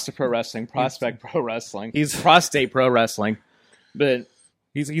 Pasta Pro Wrestling, Prospect Pro Wrestling, he's Prostate Pro Wrestling. But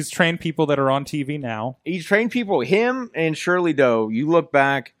he's trained people that are on TV now. He's trained people. Him and Shirley Doe. You look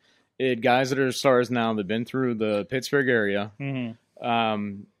back at guys that are stars now that've been through the Pittsburgh area. Mm-hmm.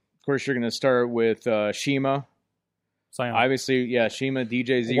 Of course, you're going to start with Shima. Zion. Obviously, Shima,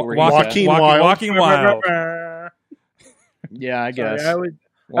 DJZ. Walking Wild. Yeah, I guess. Sorry,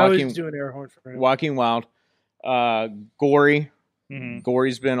 I was doing air horn for him. Walking Wild. Gory. Mm-hmm.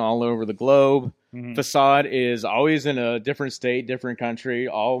 Gory's been all over the globe. Mm-hmm. Facade is always in a different state, different country,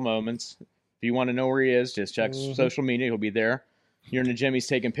 all moments. If you want to know where he is, just check social media. He'll be there. You're in the gym. He's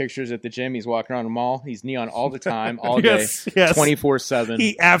taking pictures at the gym. He's walking around the mall. He's neon all the time, all day, 24/7.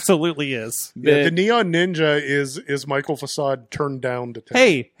 He absolutely is. Yeah, the Neon Ninja is Michael Facade turned down to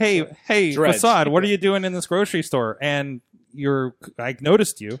 10. Hey, Facade, what are you doing in this grocery store? And I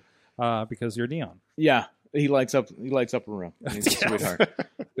noticed you because you're neon. Yeah, he lights up a room. He's a sweetheart.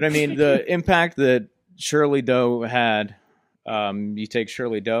 But I mean, the impact that Shirley Doe had. You take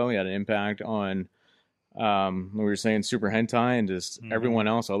Shirley Doe. He had an impact on. We were saying Super Hentai and just everyone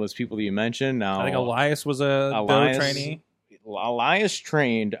else, all those people that you mentioned. Now, I think Elias was a Doe trainee. Elias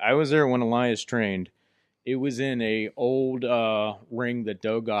trained. I was there when Elias trained. It was in a old ring that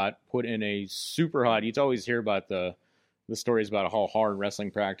Doe got put in a super hot. You'd always hear about the stories about how hard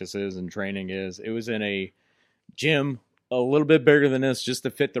wrestling practices and training is. It was in a gym a little bit bigger than this just to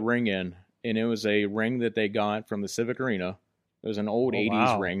fit the ring in. And it was a ring that they got from the Civic Arena. It was an old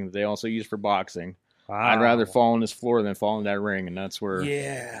 80s ring that they also used for boxing. Wow. I'd rather fall on this floor than fall in that ring, and that's where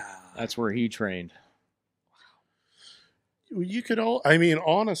he trained. You could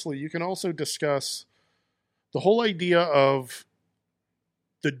honestly, you can also discuss the whole idea of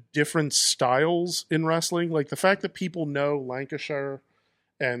the different styles in wrestling, like the fact that people know Lancashire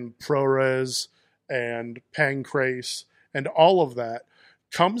and ProRes and Pancrase and all of that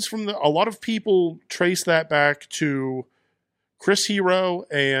comes from a lot of people trace that back to Chris Hero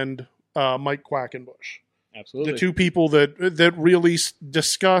and Mike Quackenbush. Absolutely. The two people that really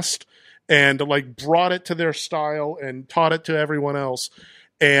discussed and like brought it to their style and taught it to everyone else.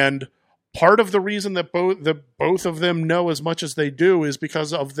 And part of the reason that both of them know as much as they do is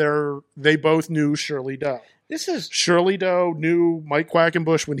because of they both knew Shirley Doe. Shirley Doe knew Mike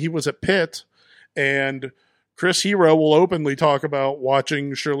Quackenbush when he was at Pitt, and Chris Hero will openly talk about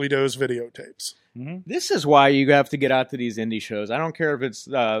watching Shirley Doe's videotapes. Mm-hmm. This is why you have to get out to these indie shows. I don't care if it's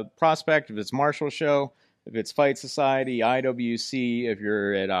Prospect, if it's Marshall Show, if it's Fight Society, IWC, if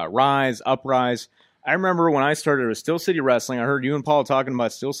you're at Rise, Uprise. I remember when I started with Steel City Wrestling, I heard you and Paul talking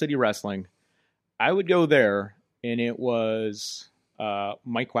about Steel City Wrestling. I would go there, and it was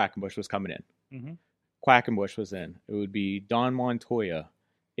Mike Quackenbush was coming in. Mm-hmm. Quackenbush was in. It would be Don Montoya.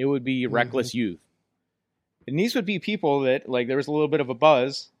 It would be Reckless Youth. And these would be people that, like, there was a little bit of a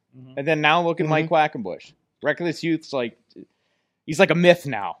buzz. Mm-hmm. And then now look at Mike Quackenbush. Reckless Youth's like, he's like a myth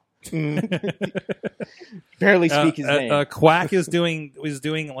now. Barely speak his name. Quack is doing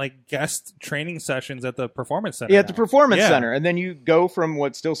like guest training sessions at the Performance Center. Yeah, at the Performance Center. And then you go from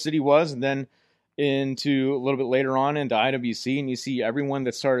what Steel City was and then into a little bit later on into IWC, and you see everyone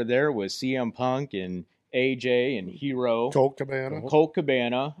that started there was CM Punk and AJ and Hero. Colt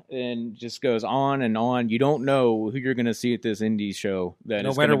Cabana, and just goes on and on. You don't know who you're going to see at this indie show that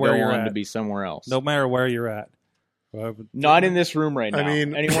is going to go on to be somewhere else. No matter where you're at. Not in this room right now. I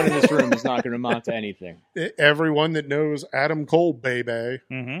mean, anyone in this room is not going to amount to anything. Everyone that knows Adam Cole, baby,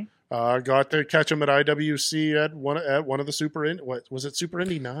 got to catch him at IWC at one of the Super Indy. What was it? Super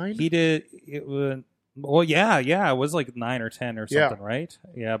Indy 9? He did. It was. Well, yeah, it was like 9 or 10 or something, right?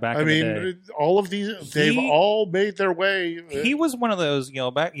 Yeah, back in the day. All of these, they've all made their way. He was one of those,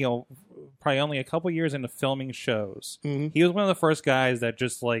 probably only a couple years into filming shows. Mm-hmm. He was one of the first guys that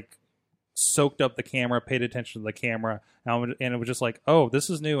just like soaked up the camera, paid attention to the camera, and it was just like, oh, this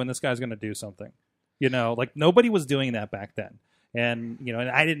is new, and this guy's going to do something. Like nobody was doing that back then, and and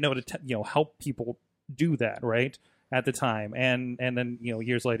I didn't know to help people do that right at the time, and then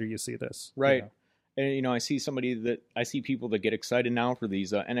years later you see this, right. And, I see people that get excited now for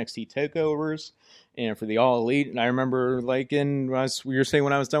these NXT takeovers and for the All Elite. And I remember, like, we were saying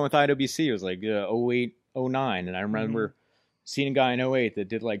when I was done with IWC, it was like 08, 09. And I remember seeing a guy in 08 that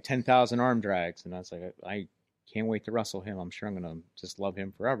did like 10,000 arm drags. And I was like, I can't wait to wrestle him. I'm sure I'm going to just love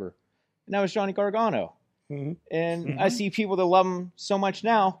him forever. And that was Johnny Gargano. Mm-hmm. And I see people that love him so much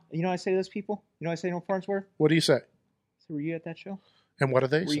now. I say to those people, I say no Farnsworth. What do you say? So were you at that show? And what do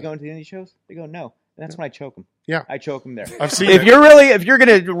they say? Were you going to the indie shows? They go, no. That's when I choke them. Yeah. I choke them there. I've seen if you're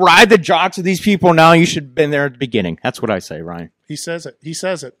going to ride the jocks of these people now, you should have been there at the beginning. That's what I say, Ryan. He says it.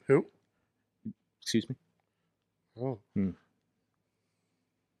 Who? Excuse me? Oh.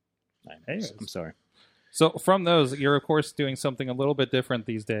 I'm sorry. So from those, you're, of course, doing something a little bit different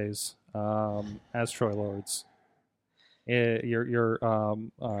these days as Troy Lords. Your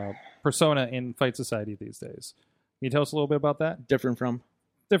persona in Fight Society these days. Can you tell us a little bit about that? Different from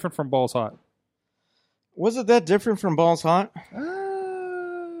Balls Hot. Was it that different from Balls Hot?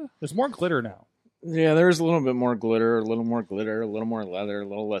 There's more glitter now. Yeah, there's a little bit more glitter, a little more leather, a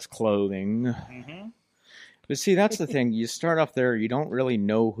little less clothing. Mm-hmm. But see, that's the thing. You start off there, you don't really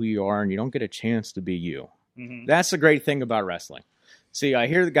know who you are, and you don't get a chance to be you. Mm-hmm. That's the great thing about wrestling. See, I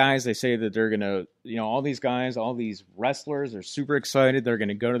hear the guys, they say that they're going to, all these guys, all these wrestlers are super excited. They're going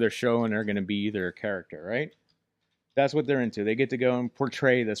to go to their show, and they're going to be their character, right? That's what they're into. They get to go and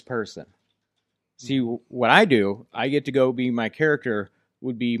portray this person. See, what I do, I get to go be my character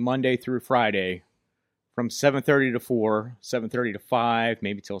would be Monday through Friday from 7:30 to 4, 7:30 to 5,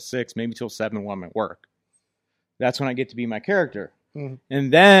 maybe till 6, maybe till 7 while I'm at work. That's when I get to be my character. Mm-hmm.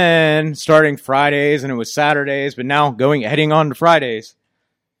 And then starting Fridays, and it was Saturdays, but now heading on to Fridays,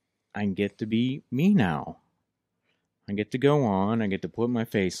 I get to be me now. I get to go on, I get to put my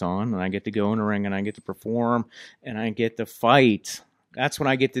face on, and I get to go in the ring, and I get to perform, and I get to fight. That's what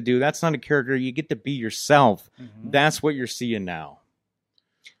I get to do. That's not a character. You get to be yourself. Mm-hmm. That's what you're seeing now.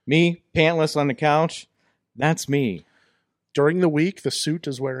 Me, pantless on the couch, that's me. During the week, the suit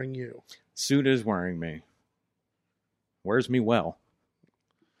is wearing you. Suit is wearing me. Wears me well.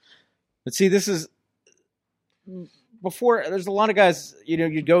 But see, this is... Before, there's a lot of guys,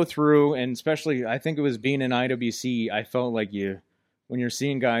 you'd go through, and especially, I think it was being in IWC, I felt like when you're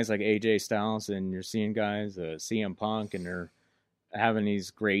seeing guys like AJ Styles, and you're seeing guys, CM Punk, and they're having these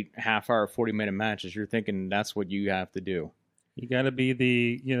great half-hour, 40-minute matches, you're thinking that's what you have to do. You got to be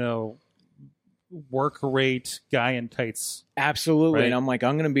the, work rate guy in tights. Absolutely. Right? And I'm like,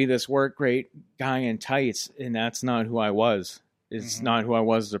 I'm going to be this work rate guy in tights, and that's not who I was. It's not who I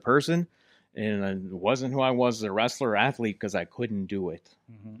was as a person. And it wasn't who I was as a wrestler or athlete because I couldn't do it.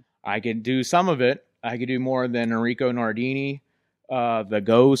 Mm-hmm. I could do some of it. I could do more than Enrico Nardini, The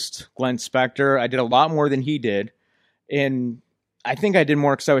Ghost, Glenn Spector. I did a lot more than he did. And I think I did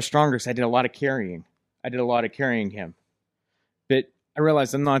more because I was stronger, because I did a lot of carrying. I did a lot of carrying him. But I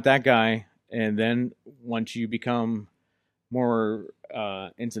realized I'm not that guy. And then once you become more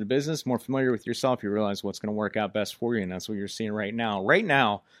into the business, more familiar with yourself, you realize what's going to work out best for you. And that's what you're seeing right now. Right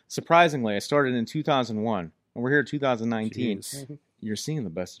now, surprisingly, I started in 2001. And we're here in 2019. Jeez. You're seeing the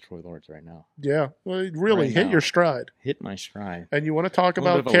best of Troy Lords right now. Yeah, well, really Right hit now. your stride. Hit my stride. And you want to talk A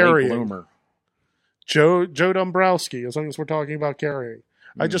little about bit of a late carrying. bloomer. Joe Dombrowski, as long as we're talking about carrying.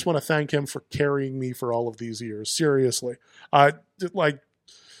 I just want to thank him for carrying me for all of these years. Seriously. I just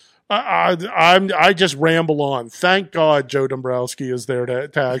ramble on. Thank God Joe Dombrowski is there to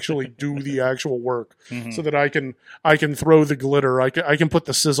actually do the actual work, so that I can throw the glitter. I can put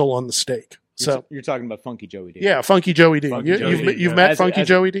the sizzle on the steak. So You're talking about Funky Joey D. yeah, Funky Joey D. Funky Joey You've D. met As- Funky as-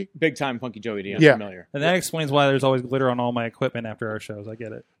 Joey D? Big time Funky Joey D. I'm Yeah. familiar. And that explains why there's always glitter on all my equipment after our shows. I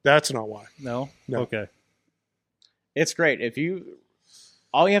get it. That's not why. No? No. Okay. It's great.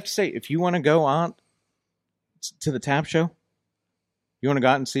 All you have to say, if you want to go out to the tap show, you want to go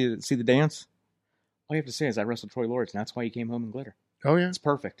out and see the dance, all you have to say is I wrestled Troy Lords, and that's why you came home in glitter. Oh yeah, It's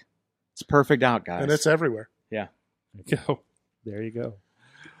perfect. It's perfect out, guys. and it's everywhere. Yeah. There you go.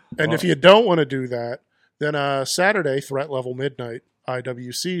 And if you don't want to do that, then Saturday, Threat Level Midnight,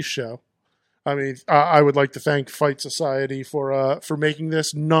 IWC's show. I mean, I would like to thank Fight Society for making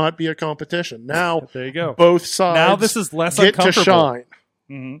this not be a competition. Now, There you go. both sides Now this is less get to uncomfortable. shine.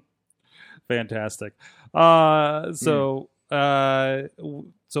 Mm-hmm. Fantastic. So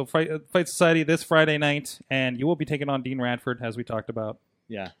Fight Society this Friday night, and you will be taking on Dean Radford, as we talked about.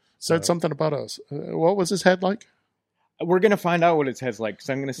 Yeah. Said something about us. What was his head like? We're going to find out what its head's like, because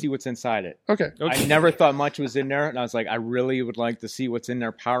I'm going to see what's inside it. Okay. I never thought much was in there, and I was like, I really would like to see what's in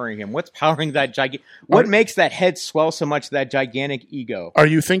there powering him. What's powering that gigantic... What makes that head swell so much, that gigantic ego? Are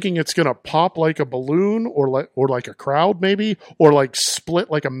you thinking it's going to pop like a balloon, or like a crowd, maybe, or like split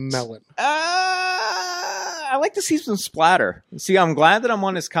like a melon? I like to see some splatter. See, I'm glad that I'm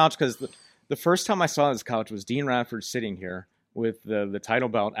on this couch, because the first time I saw this couch was Dean Radford sitting here with the title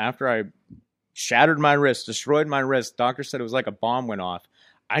belt after I shattered my wrist, destroyed my wrist. Doctor said it was like a bomb went off.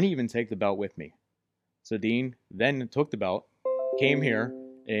 I didn't even take the belt with me. So Dean then took the belt, came here,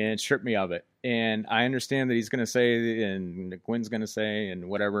 and stripped me of it. And I understand that he's going to say, and Quinn's going to say, and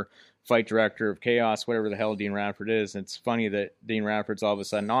whatever, fight director of Chaos, whatever the hell Dean Radford is. It's funny that Dean Radford's all of a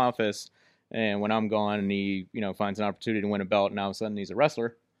sudden in office, and when I'm gone and he finds an opportunity to win a belt, and all of a sudden he's a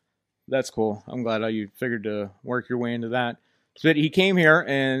wrestler. That's cool. I'm glad how you figured to work your way into that. But he came here,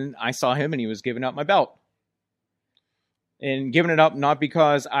 and I saw him, and he was giving up my belt. And giving it up not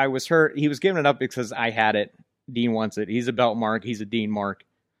because I was hurt. He was giving it up because I had it. Dean wants it. He's a belt mark. He's a Dean mark.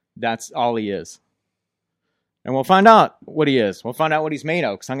 That's all he is. And we'll find out what he is. We'll find out what he's made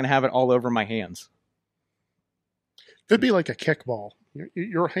of, because I'm going to have it all over my hands. Could be like a kickball.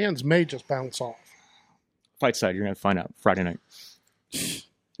 Your hands may just bounce off. Fight side, you're going to find out Friday night.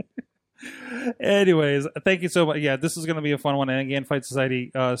 Anyways, thank you so much. Yeah, this is going to be a fun one. And again, Fight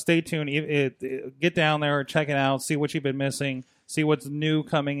Society, stay tuned. Get down there, check it out, see what you've been missing, see what's new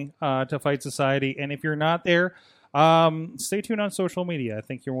coming to Fight Society. And if you're not there, stay tuned on social media. I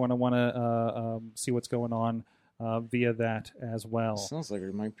think you're going to want to see what's going on via that as well. Sounds like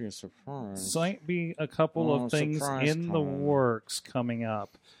it might be a surprise. Might be a couple of things surprise in the time. works coming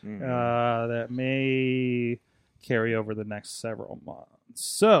up that may carry over the next several months.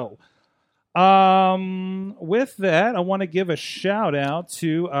 So, with that, I want to give a shout out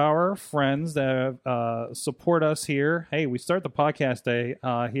to our friends that support us here. Hey, we start the podcast day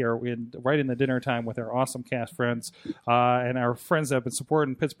here right in the dinner time with our awesome cast friends and our friends that have been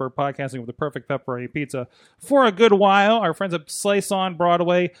supporting Pittsburgh podcasting with the perfect pepperoni pizza for a good while. Our friends at Slice on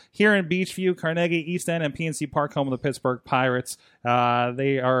Broadway here in Beachview, Carnegie, East End, and PNC Park, home of the Pittsburgh Pirates.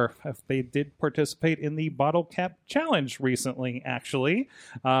 They did participate in the Bottle Cap Challenge recently, actually.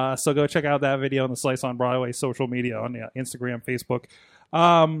 So go check out that video on the Slice on Broadway social media on Instagram, Facebook.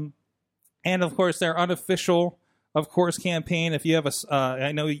 And of course, their unofficial, of course, campaign. If you have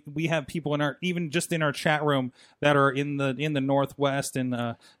I know we have people even just in our chat room that are in the Northwest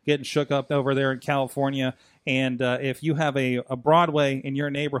and getting shook up over there in California. And if you have a Broadway in your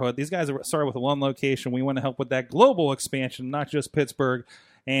neighborhood, these guys are started with one location. We want to help with that global expansion, not just Pittsburgh.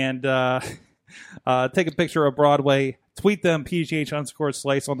 And take a picture of Broadway, tweet them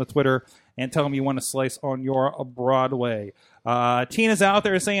PGH_slice on the Twitter, and tell them you want to slice on your Broadway. Tina's out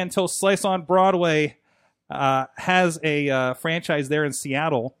there saying until Slice on Broadway has a franchise there in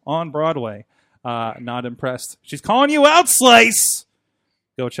Seattle on Broadway. Not impressed. She's calling you out, Slice.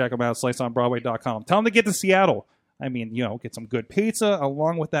 Go check them out, sliceonbroadway.com. Tell them to get to Seattle. I mean, get some good pizza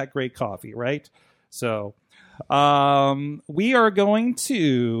along with that great coffee, right? So we are going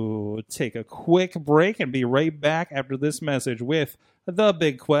to take a quick break and be right back after this message with the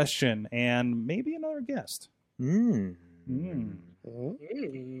big question and maybe another guest.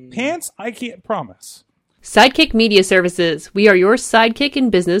 Pants, I can't promise. Sidekick Media Services. We are your sidekick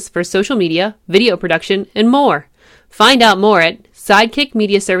in business for social media, video production, and more. Find out more at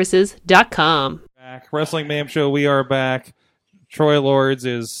sidekickmediaservices.com. Wrestling Mayhem Show, we are back. Troy Lords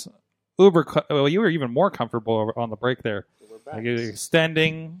is uber... Well, you were even more comfortable on the break there. Like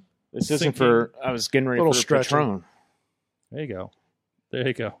extending. This isn't for... I was getting ready for Patron. There you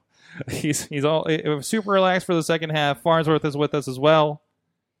go. He's all super relaxed for the second half. Farnsworth is with us as well.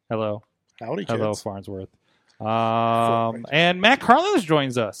 Hello. Howdy, kids. Hello, Farnsworth. And Matt Carlins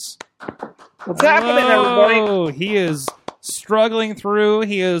joins us. What's happening, everybody? He is struggling through.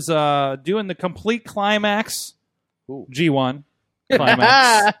 He is doing the complete climax. G1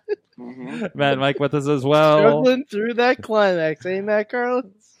 climax. Matt and Mike with us as well. Struggling through that climax, ain't Matt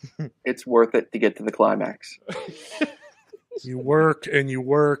Carlins? It's worth it to get to the climax. You work and you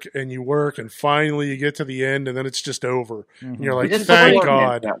work and you work, and finally you get to the end, and then it's just over. And you're like, thank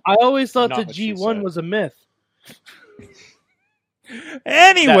God. I always thought the G1 was a myth.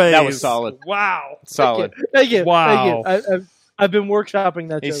 Anyways. That was solid. Wow. Solid. Thank you. Wow. Thank you. I've been workshopping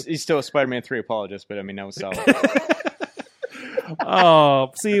that joke. He's still a Spider-Man 3 apologist, but I mean, that was solid.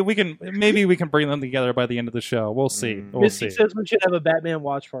 Oh, see, maybe we can bring them together by the end of the show. We'll see. Missy says we should have a Batman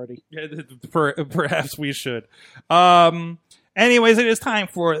watch party. Perhaps we should. Anyways, it is time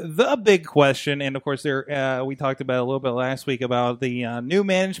for the big question, and of course, we talked about a little bit last week about the new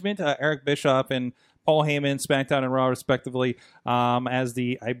management, Eric Bischoff and Paul Heyman, SmackDown and Raw, respectively, as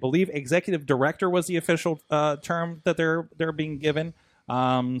the, I believe, executive director was the official term that they're being given.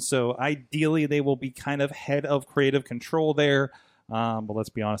 So ideally, they will be kind of head of creative control there. But let's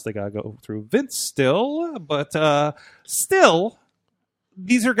be honest, they got to go through Vince still. But still,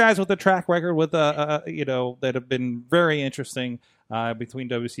 these are guys with a track record with that have been very interesting between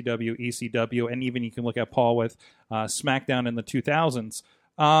WCW, ECW, and even you can look at Paul with SmackDown in the 2000s.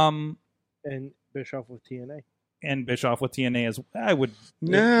 And Bischoff with TNA. And Bischoff with TNA as I would.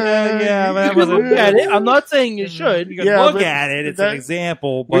 That wasn't. Look at it. I'm not saying you should. You can look at it. It's an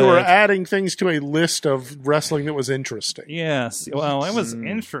example. But we were adding things to a list of wrestling that was interesting. Yes. Well, it was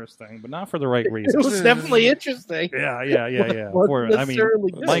interesting, but not for the right reasons. It was definitely interesting. Yeah.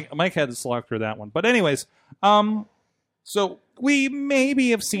 Mike had to slog through that one. But anyways, so we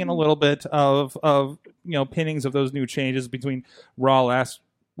maybe have seen a little bit of pinnings of those new changes between Raw last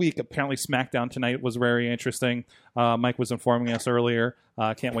week. Apparently SmackDown tonight was very interesting. Mike was informing us earlier.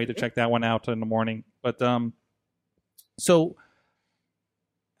 Can't wait to check that one out in the morning. But so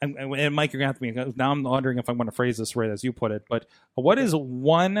and Mike, you're gonna have to be now. I'm wondering if I'm going to phrase this right as you put it. But what is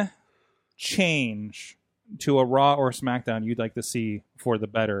one change to a Raw or SmackDown you'd like to see for the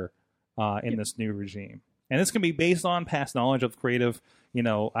better in this new regime? And this can be based on past knowledge of creative,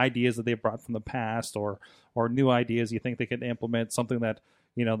 ideas that they've brought from the past, or new ideas you think they could implement. Something that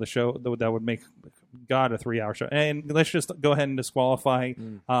the show that would make a 3-hour show. And let's just go ahead and disqualify,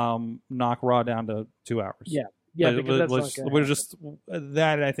 knock Raw down to 2 hours. Yeah, because we're just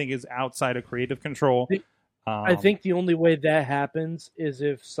that I think is outside of creative control. I think the only way that happens is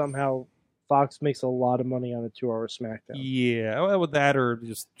if somehow Fox makes a lot of money on a 2-hour SmackDown. Yeah, with that, or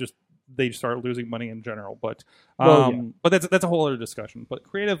just they start losing money in general. But but that's a whole other discussion. But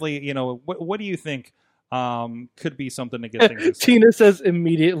creatively, what do you think? Could be something to get things. Tina says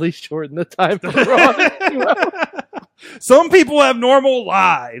immediately shorten the time for Raw. Some people have normal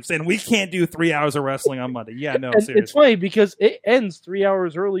lives, and we can't do 3 hours of wrestling on Monday. Yeah, no, seriously. It's funny because it ends 3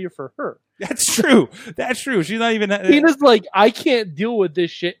 hours earlier for her. That's true. She's not even. Tina's like, I can't deal with this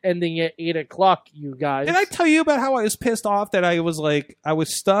shit ending at 8:00. You guys. Did I tell you about how I was pissed off that I was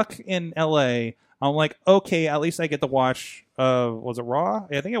stuck in LA? I'm like, okay, at least I get to watch. Was it Raw?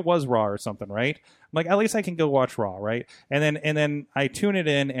 I think it was Raw or something, right? I'm like, at least I can go watch Raw, right? And then I tune it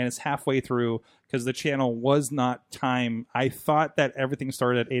in, and it's halfway through because the channel was not time. I thought that everything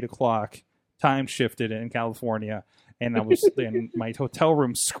started at 8:00. Time shifted in California, and I was in my hotel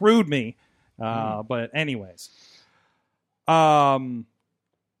room screwed me. But anyways,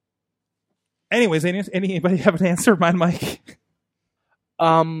 anybody have an answer? Mine, Mike.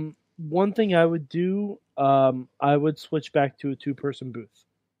 One thing I would do, I would switch back to a 2-person booth.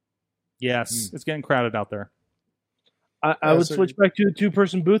 Yes, it's getting crowded out there. I would switch back to a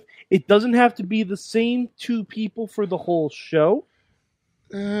 2-person booth. It doesn't have to be the same 2 people for the whole show.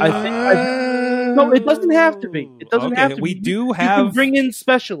 No, it doesn't have to be. It doesn't have to we be. do have... You can bring in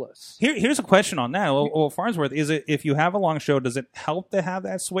specialists. Here's a question on that. Well, Farnsworth, is it, if you have a long show, does it help to have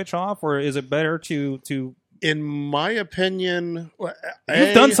that switch off, or is it better to... In my opinion...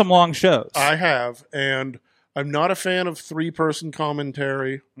 You've done some long shows. I have, and I'm not a fan of 3-person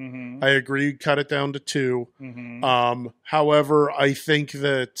commentary. Mm-hmm. I agree, cut it down to 2. Mm-hmm. However, I think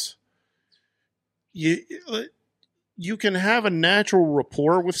that you can have a natural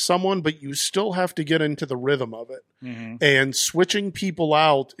rapport with someone, but you still have to get into the rhythm of it. Mm-hmm. And switching people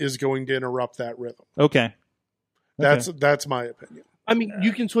out is going to interrupt that rhythm. Okay. That's my opinion. I mean,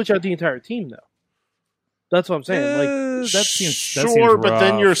 you can switch out the entire team, though. That's what I'm saying. That seems but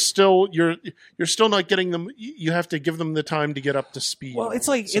then rough. you're still not getting them. You have to give them the time to get up to speed. Well, it's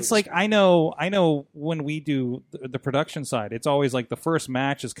like I know when we do the production side, it's always like the first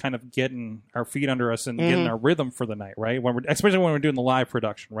match is kind of getting our feet under us and getting our rhythm for the night, right? Especially when we're doing the live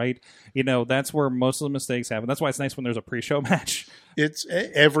production, right? That's where most of the mistakes happen. That's why it's nice when there's a pre-show match. It's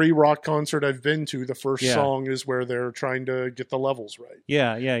every rock concert I've been to. The first song is where they're trying to get the levels right.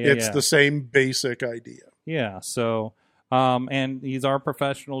 Yeah. It's the same basic idea. Yeah. So, and these are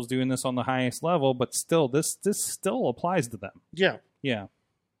professionals doing this on the highest level, but still, this still applies to them. Yeah. Yeah.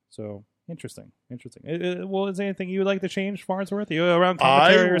 So interesting. Well, is there anything you would like to change, Farnsworth? You around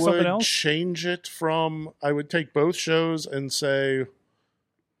commentary or something else? Change it from. I would take both shows and say,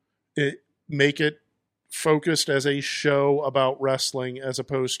 make it focused as a show about wrestling as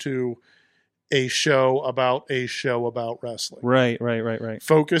opposed to a show about wrestling. Right.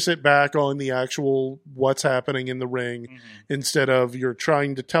 Focus it back on the actual what's happening in the ring instead of you're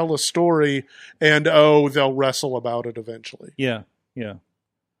trying to tell a story and they'll wrestle about it eventually. Yeah.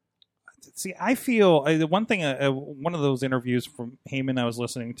 See, I feel the one thing, one of those interviews from Heyman I was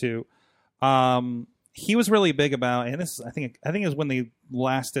listening to, he was really big about, and this is, I think it was when they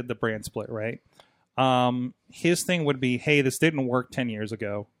last did the brand split, right? His thing would be, hey, this didn't work 10 years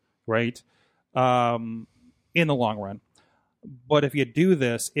ago, right? In the long run. But if you do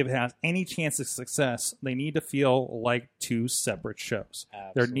this, if it has any chance of success, they need to feel like 2 separate shows.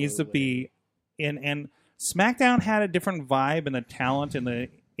 Absolutely. There needs to be, and SmackDown had a different vibe and the talent and the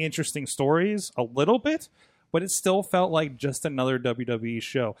interesting stories a little bit, but it still felt like just another WWE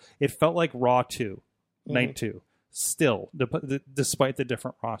show. It felt like Raw 2, Night 2. Still, despite the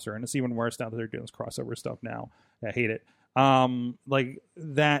different roster, and it's even worse now that they're doing this crossover stuff now. I hate it. Like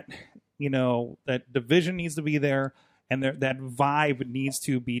that, that division needs to be there, and that vibe needs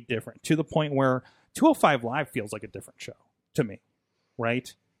to be different to the point where 205 Live feels like a different show to me,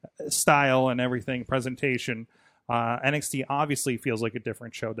 right? Style and everything, presentation. NXT obviously feels like a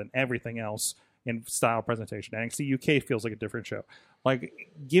different show than everything else in style presentation. NXT UK feels like a different show. Like,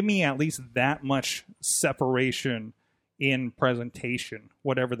 give me at least that much separation in presentation,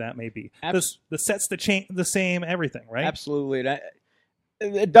 whatever that may be. The sets the same, everything, right? Absolutely.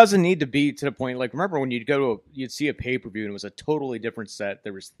 It doesn't need to be to the point. Like, remember when you'd see a pay-per-view and it was a totally different set.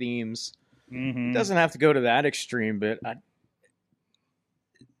 There was themes. It doesn't have to go to that extreme, but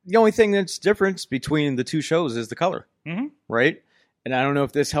the only thing that's different between the 2 shows is the color, right? And I don't know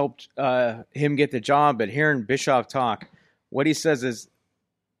if this helped him get the job, but hearing Bischoff talk, what he says is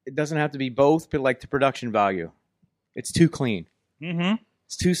it doesn't have to be both, but like the production value. It's too clean.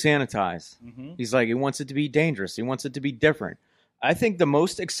 It's too sanitized. He's like, he wants it to be dangerous. He wants it to be different. I think the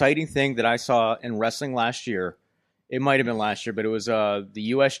most exciting thing that I saw in wrestling last year, it might have been last year, but it was the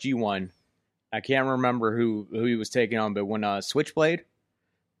USG one. I can't remember who he was taking on, but when Switchblade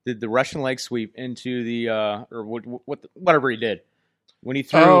did the Russian leg sweep into the or whatever he did. When he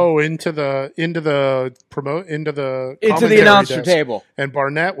threw into the announcer table, and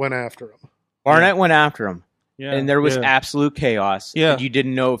Barnett went after him. Went after him, and there was absolute chaos. Yeah, and you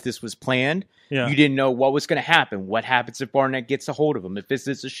didn't know if this was planned. Yeah. You didn't know what was going to happen. What happens if Barnett gets a hold of him? If this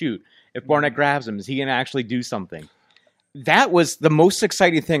is a shoot, if Barnett grabs him, is he going to actually do something? That was the most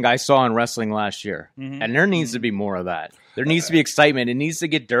exciting thing I saw in wrestling last year, and there needs to be more of that. There needs to be excitement. It needs to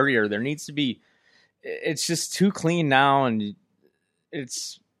get dirtier. There needs to be. It's just too clean now, and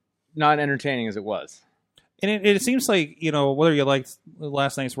it's not entertaining as it was. And it seems like, whether you liked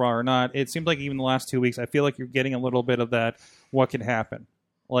last night's Raw or not, it seems like even the last 2 weeks, I feel like you're getting a little bit of that. What can happen?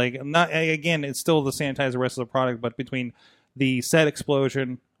 Like, not again, it's still the sanitizer rest of the product, but between the set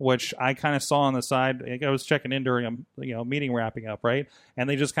explosion, which I kind of saw on the side, I was checking in during a meeting wrapping up, right? And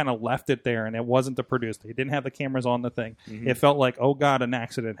they just kind of left it there, and it wasn't the producer. They didn't have the cameras on the thing. It felt like, oh God, an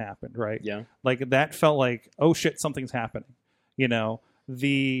accident happened, right? Yeah. Like that felt like, oh shit, something's happening.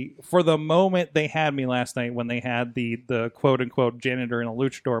 For the moment they had me last night when they had the quote unquote janitor in a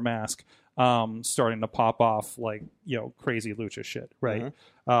luchador mask, starting to pop off like crazy lucha shit, right?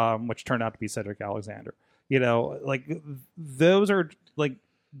 Which turned out to be Cedric Alexander. Like those are like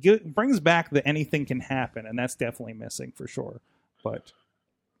brings back the anything can happen, and that's definitely missing for sure.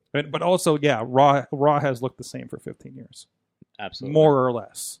 But also, yeah, Raw has looked the same for 15 years, absolutely, more or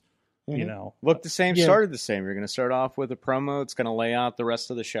less. Look the same, started the same. You're going to start off with a promo. It's going to lay out the rest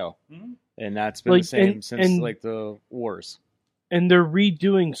of the show. And that's been the same since like the wars. And they're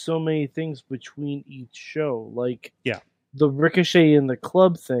redoing so many things between each show. Like the Ricochet and the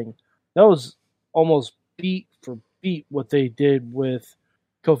Club thing, that was almost beat for beat what they did with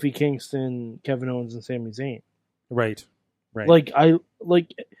Kofi Kingston, Kevin Owens, and Sami Zayn. Right.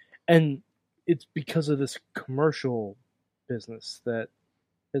 And it's because of this commercial business that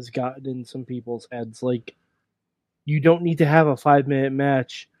has gotten in some people's heads. Like, you don't need to have a 5-minute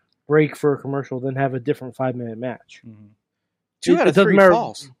match, break for a commercial, then have a different 5-minute match. 2 out of 3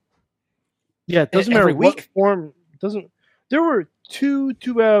 falls. Yeah, it doesn't matter what form. There were 2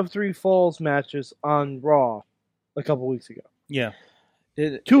 out of 3 falls matches on Raw a couple weeks ago. Yeah.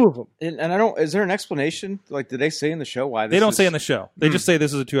 2 of them. And I don't. Is there an explanation? Like, did they say in the show why? They don't say in the show. They just say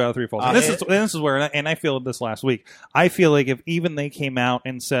this is a 2 out of 3 falls. And this is where, and I feel this last week. I feel like if even they came out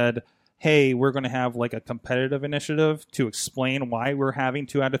and said, "Hey, we're going to have like a competitive initiative to explain why we're having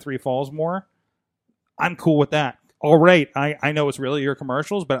 2 out of 3 falls more," I'm cool with that. All right, I know it's really your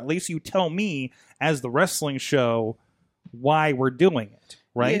commercials, but at least you tell me as the wrestling show why we're doing it.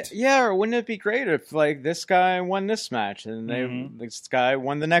 Right? Yeah, or wouldn't it be great if like this guy won this match and this guy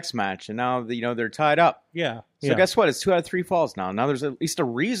won the next match, and now they're tied up. Yeah. So guess what? It's 2 out of 3 falls now. Now there's at least a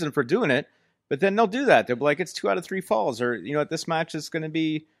reason for doing it, but then they'll do that. They'll be like, it's 2 out of 3 falls, or this match is going to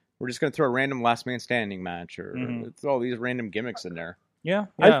be. We're just going to throw a random last man standing match, or it's all these random gimmicks in there. Yeah.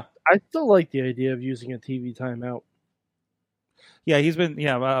 I still like the idea of using a TV timeout. Yeah, he's been.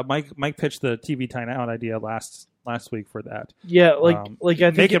 Yeah, Mike pitched the TV timeout idea last week for that. Yeah, I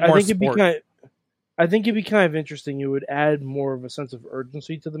think it'd be kind of interesting. It would add more of a sense of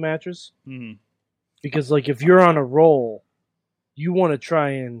urgency to the matches. Because like if you're on a roll, you want to try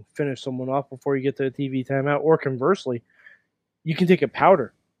and finish someone off before you get to a TV timeout, or conversely, you can take a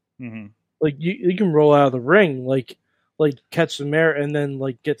powder. Like you can roll out of the ring, like catch some air and then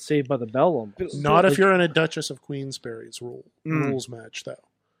like get saved by the bell. Not if you're in a Duchess of Queensberry's rules match, though.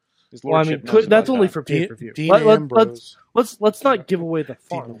 Well, I mean, that's only for pay-per-view. Let's not give away the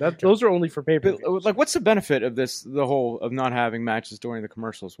fun. Those are only for pay-per-view. Like, what's the benefit of this? The whole of not having matches during the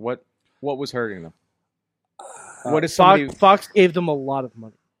commercials. What was hurting them? What is Fox gave them a lot of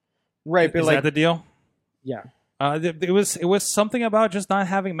money, right? Is that the deal? Yeah. It was something about just not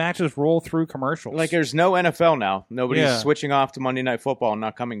having matches roll through commercials. Like, there's no NFL now. Nobody's switching off to Monday Night Football and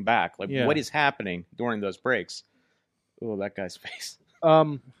not coming back. Like, what is happening during those breaks? Oh, that guy's face.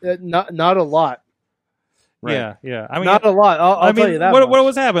 Not a lot. Right. Yeah. I mean, not a lot. I'll tell you that. What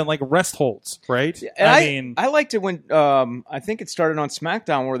was happening? Like rest holds, right? And I liked it when I think it started on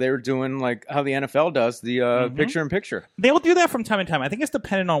SmackDown where they were doing like how the NFL does the picture-in-picture. They will do that from time to time. I think it's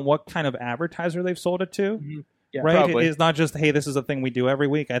dependent on what kind of advertiser they've sold it to. Yeah, right? Probably. It's not just, hey, this is a thing we do every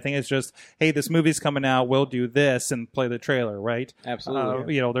week. I think it's just, hey, this movie's coming out, we'll do this and play the trailer, right?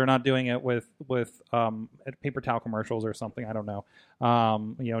 Absolutely. They're not doing it with paper towel commercials or something. I don't know.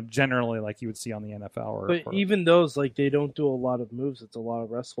 Generally like you would see on the NFL. But even those, like, they don't do a lot of moves. It's a lot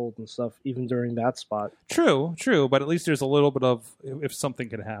of rest holds and stuff, even during that spot. True. But at least there's a little bit of, if something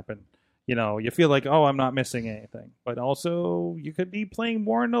could happen. You feel like, oh, I'm not missing anything. But also, you could be playing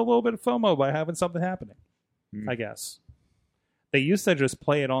more in a little bit of FOMO by having something happening. I guess they used to just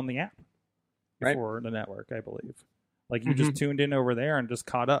play it on the app before the network, I believe. Like you just tuned in over there and just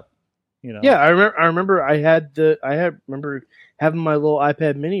caught up. Yeah, I remember. I remember having my little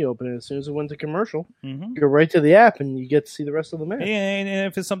iPad Mini open, and as soon as it went to commercial, you go right to the app and you get to see the rest of the match. And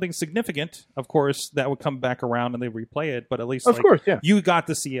if it's something significant, of course, that would come back around and they replay it. But at least, you got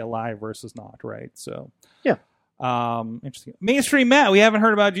to see it live versus not, right? So yeah. Interesting. Mainstream Matt, we haven't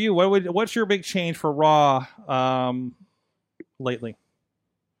heard about you. What's your big change for Raw lately?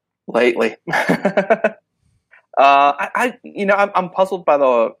 I'm puzzled by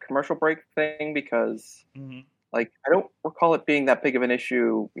the commercial break thing because like I don't recall it being that big of an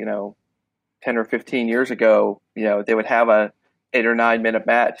issue, 10 or 15 years ago. They would have a 8 or 9 minute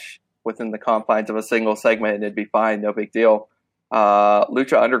match within the confines of a single segment and it'd be fine, no big deal.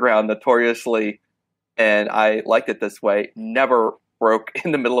 Lucha Underground notoriously, and I liked it this way, never broke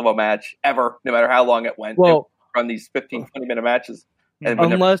in the middle of a match, ever, no matter how long it went. Well, run these 15, 20-minute matches.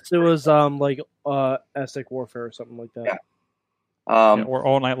 Unless it was like Aztec Warfare or something like that. Yeah. Or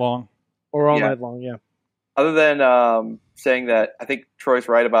All Night Long. Or All Night Long, yeah. Other than saying that I think Troy's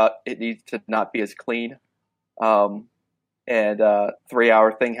right about it needs to not be as clean, and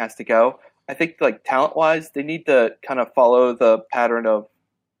 3-hour thing has to go. I think like talent wise, they need to kind of follow the pattern of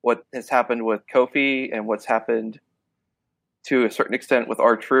what has happened with Kofi and what's happened to a certain extent with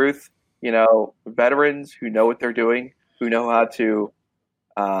R-Truth. You know, veterans who know what they're doing, who know how to,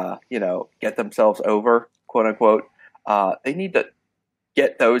 get themselves over, quote unquote. They need to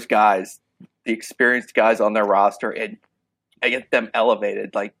get those guys, the experienced guys on their roster, and get them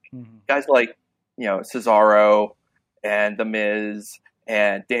elevated. Like guys like, Cesaro and The Miz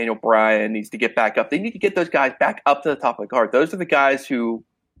and Daniel Bryan needs to get back up. They need to get those guys back up to the top of the card. Those are the guys who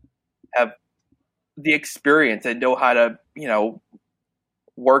have the experience and know how to,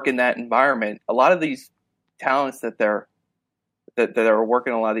 work in that environment. A lot of these talents that are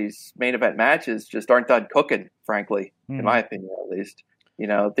working a lot of these main event matches just aren't done cooking, frankly, in my opinion, at least.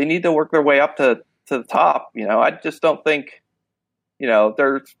 They need to work their way up to the top. I just don't think,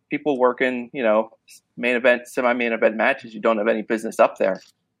 there's people working, main event, semi-main event matches. You don't have any business up there.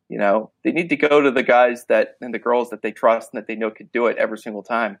 They need to go to the guys and the girls that they trust and that they know can do it every single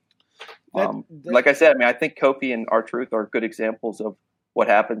time. Like I said, I think Kofi and R-Truth are good examples of what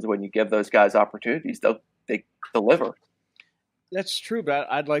happens when you give those guys opportunities. They deliver. That's true,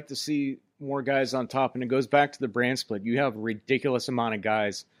 but I'd like to see more guys on top, and it goes back to the brand split. You have a ridiculous amount of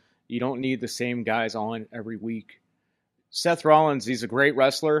guys. You don't need the same guys on every week. Seth Rollins, he's a great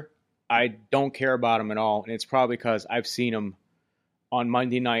wrestler. I don't care about him at all, and it's probably because I've seen him on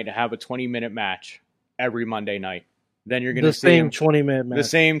Monday night have a 20-minute match every Monday night. Then you're going to see the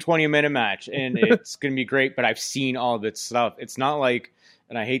same 20-minute match, and it's going to be great, but I've seen all of its stuff. It's not like,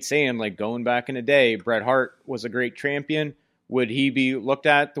 and I hate saying, like going back in the day, Bret Hart was a great champion. Would he be looked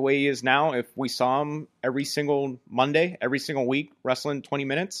at the way he is now if we saw him every single Monday, every single week, wrestling 20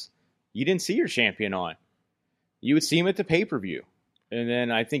 minutes? You didn't see your champion on. You would see him at the pay-per-view. And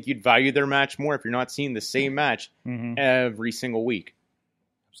then I think you'd value their match more if you're not seeing the same match every single week.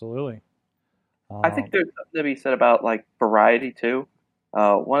 Absolutely. I think there's something to be said about like variety too.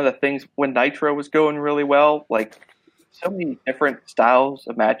 One of the things when Nitro was going really well, like so many different styles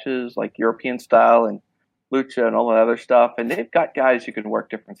of matches, like European style and Lucha and all that other stuff, and they've got guys who can work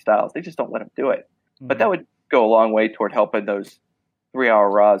different styles. They just don't let them do it. But that would go a long way toward helping those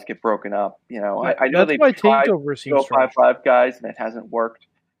 3-hour Raws get broken up. I know they've tried to go 5-5 guys, and it hasn't worked,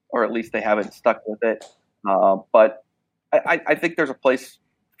 or at least they haven't stuck with it. But I think there's a place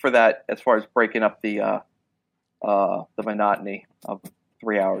for that as far as breaking up the monotony of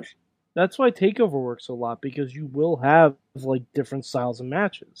 3 hours. That's why TakeOver works a lot, because you will have like different styles of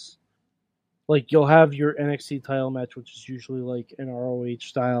matches. Like you'll have your NXT title match, which is usually like an ROH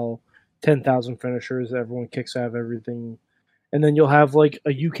style, 10,000 finishers, everyone kicks out of everything. And then you'll have like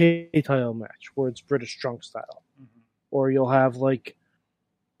a UK title match where it's British Strong Style. Or you'll have like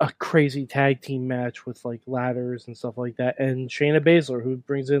a crazy tag team match with like ladders and stuff like that. And Shayna Baszler, who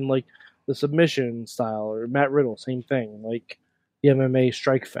brings in like the submission style, or Matt Riddle, same thing, like the MMA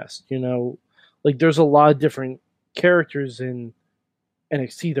Strike Fest. Like there's a lot of different characters in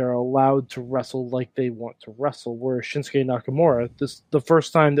NXT that are allowed to wrestle like they want to wrestle. Whereas Shinsuke Nakamura, the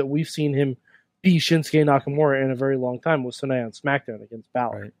first time that we've seen him be Shinsuke Nakamura in a very long time was tonight on SmackDown against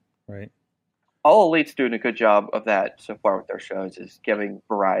Balor. Right. All Elite's doing a good job of that so far with their shows, is giving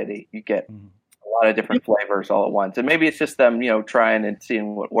variety. You get a lot of different flavors all at once. And maybe it's just them, trying and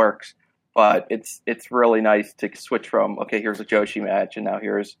seeing what works. But it's really nice to switch from, okay, here's a Joshi match, and now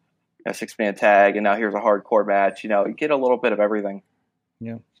here's a 6-man tag, and now here's a hardcore match. You get a little bit of everything.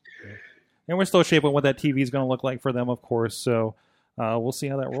 Yeah. And we're still shaping what that TV is going to look like for them, of course. So we'll see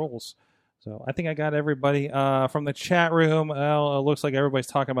how that rolls. So I think I got everybody from the chat room. It looks like everybody's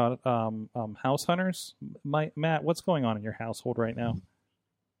talking about House Hunters. Matt, what's going on in your household right now?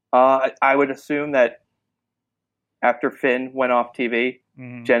 I would assume that after Finn went off TV,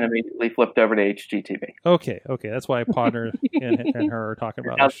 Jen immediately flipped over to HGTV. Okay. That's why Potter and her are talking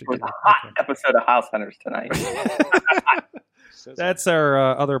about it. Was a hot episode of House Hunters tonight. That's our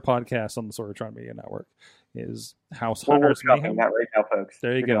other podcast on the Sorgatron Media Network, is House Hunters Mayhem. That right now, folks.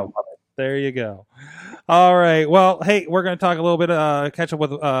 There you go. There you go. All right. Well, hey, we're going to talk a little bit, catch up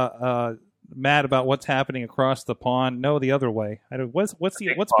with Matt about what's happening across the pond. No, the other way. What's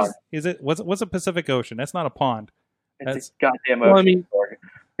a Pacific Ocean? That's not a pond. It's a goddamn ocean.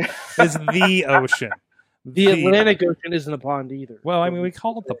 It's the ocean. The Atlantic Ocean isn't a pond either. Well, we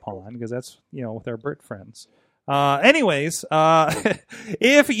call it the pond because that's with our Brit friends. Anyways, we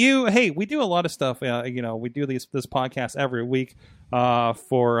do a lot of stuff. We do this podcast every week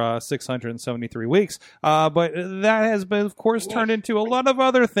for 673 weeks. But that has been, of course, turned into a lot of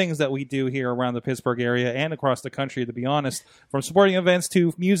other things that we do here around the Pittsburgh area and across the country, to be honest. From sporting events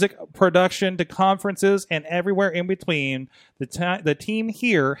to music production to conferences and everywhere in between. The team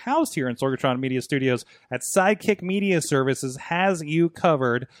here, housed here in Sorgatron Media Studios at Sidekick Media Services, has you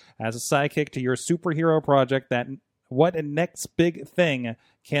covered as a sidekick to your superhero project. That what next big thing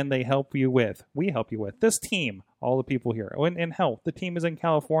can they help you with? We help you with this team, all the people here. And hell, the team is in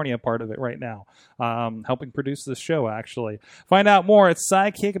California, part of it right now, helping produce this show, actually. Find out more at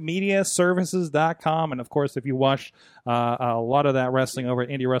sidekickmediaservices.com. And, of course, if you watch a lot of that wrestling over at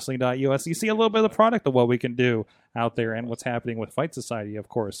indiewrestling.us, you see a little bit of the product of what we can do out there and what's happening with Fight Society, of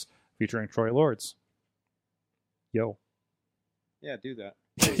course, featuring Troy Lords. Yo. Yeah, do that.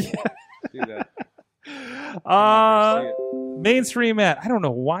 Do that. Mainstream Matt, I don't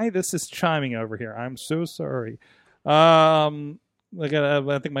know why this is chiming over here. I'm so sorry. I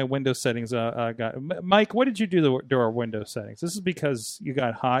think my Windows settings got. Mike, what did you do to our Windows settings? This is because you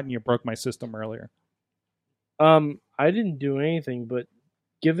got hot and you broke my system earlier. I didn't do anything, but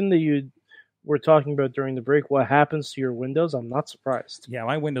given that you were talking about during the break what happens to your Windows, I'm not surprised. Yeah,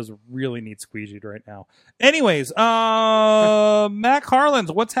 my Windows really needs squeegeed right now. Anyways, Matt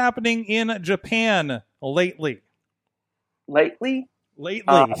Harlan's, what's happening in Japan lately? Lately?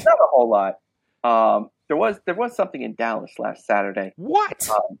 Not a whole lot. There was something in Dallas last Saturday. What?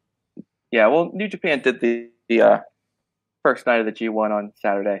 Yeah, well, New Japan did the first night of the G1 on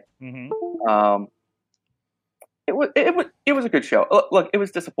Saturday. Mm-hmm. It was a good show. Look, it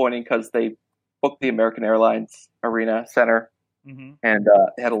was disappointing because they booked the American Airlines Arena Center, mm-hmm. and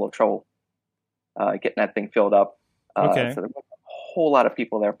they had a little trouble getting that thing filled up. Okay. So there was a whole lot of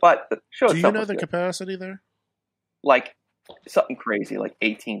people there, but the show Do you itself know was the good. capacity there? Like something crazy, like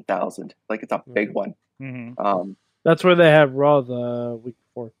 18,000. Like it's a big one. Mm-hmm. That's where they have Raw the week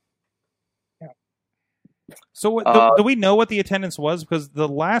before. So do we know what the attendance was? Because the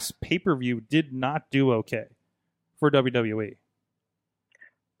last pay-per-view did not do okay for WWE.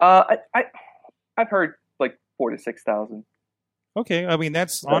 I've heard like 4,000 to 6,000. Okay, I mean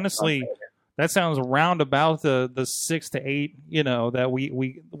that's honestly that sounds round about the 6 to 8 that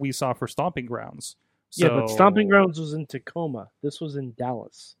we saw for Stomping Grounds. So, yeah, but Stomping Grounds was in Tacoma. This was in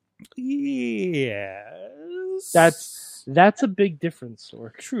Dallas. Yes, that's a big difference.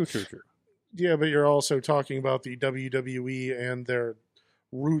 True. Yeah, but you're also talking about the WWE and their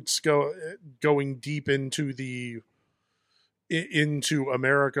roots going deep into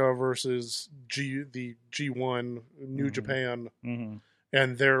America versus the G1 New Japan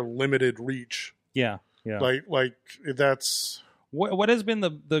and their limited reach. Yeah. Like that's what has been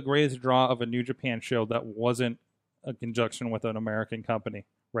the greatest draw of a New Japan show that wasn't a conjunction with an American company,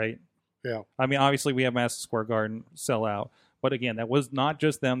 right? Yeah. I mean, obviously we have Madison Square Garden sell out, but again, that was not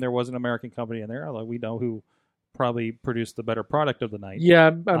just them. There was an American company in there. Like we know who probably produced the better product of the night. Yeah,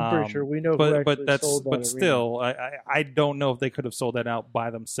 I'm pretty sure we know. But still, I don't know if they could have sold that out by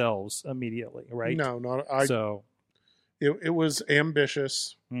themselves immediately, right? No, not so. It was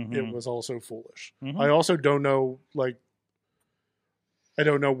ambitious. Mm-hmm. It was also foolish. Mm-hmm. I also don't know, I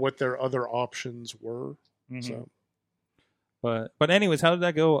don't know what their other options were. Mm-hmm. So, but anyways, how did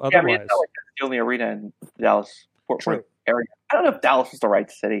that go? Otherwise, Yeah, I mean, it's not like that's the only arena in the Dallas Fort Worth area. I don't know if Dallas was the right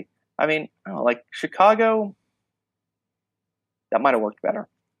city. I mean, I don't know, like Chicago, that might have worked better.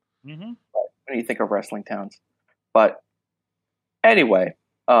 Mm-hmm. When you think of wrestling towns, but anyway,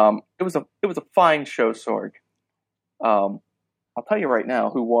 it was a fine show, Sorg. I'll tell you right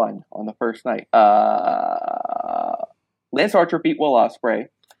now who won on the first night. Lance Archer beat Will Ospreay,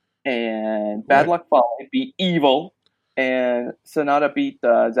 and Bad Luck Fale beat Evil, and Sonata beat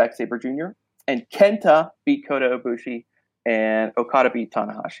Zack Sabre Jr., and Kenta beat Kota Ibushi, and Okada beat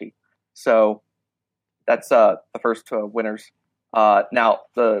Tanahashi. So that's the first winners. Now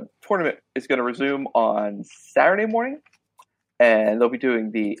the tournament is going to resume on Saturday morning, and they'll be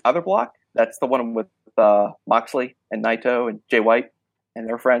doing the other block. That's the one with Moxley and Naito and Jay White and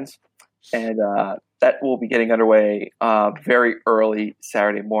their friends, and that will be getting underway very early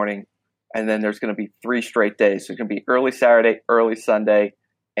Saturday morning. And then there's going to be 3 straight days. So it's going to be early Saturday, early Sunday,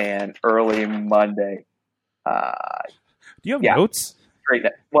 and early Monday. Do you have notes? Great.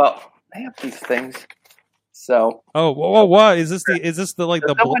 Well, I have these things. So. What is this? Someone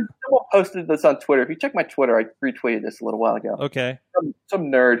posted this on Twitter. If you check my Twitter, I retweeted this a little while ago. Okay.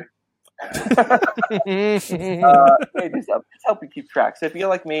 Some nerd. Just help you keep track. So if you're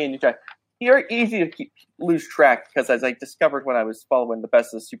like me and you're easy to lose track, because as I discovered when I was following the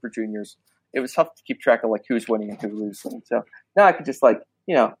Best of the Super Juniors it was tough to keep track of like who's winning and who's losing. So now I could just like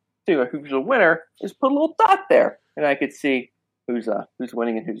do a who's a winner, just put a little dot there, and I could see who's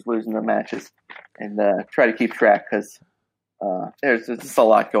winning and who's losing their matches, and try to keep track because there's just a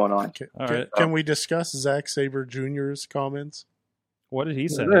lot going on. Can we discuss Zack Sabre Jr.'s comments? What did he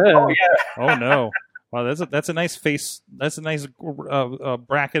say? Oh yeah. Oh no. Wow, that's a nice face. That's a nice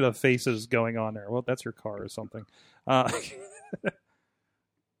bracket of faces going on there. Well, that's your car or something.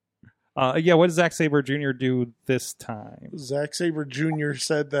 Yeah, what did Zack Sabre Jr. do this time? Zack Sabre Jr.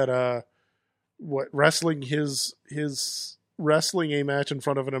 said that wrestling a match in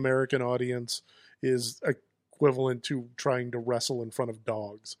front of an American audience is equivalent to trying to wrestle in front of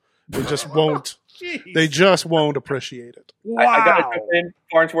dogs. They just won't. They just won't appreciate it. Wow. I got to jump in,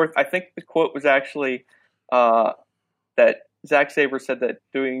 Farnsworth. I think the quote was actually that Zack Sabre said that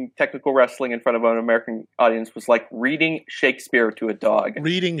doing technical wrestling in front of an American audience was like reading Shakespeare to a dog.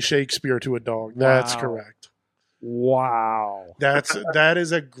 Reading Shakespeare to a dog. That's correct. Wow. That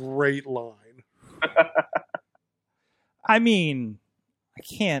is a great line. I mean, I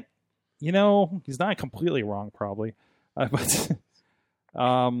can't. He's not completely wrong, probably, but.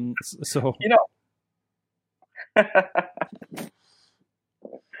 So I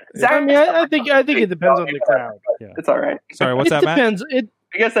think it depends on the crowd. Yeah. It's all right. Sorry, what's that, depends. Matt?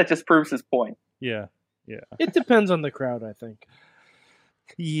 I guess that just proves his point. Yeah. It depends on the crowd, I think.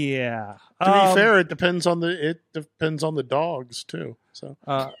 Yeah. To be fair, it depends on the dogs too. So.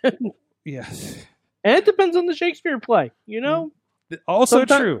 Yeah. And it depends on the Shakespeare play. Also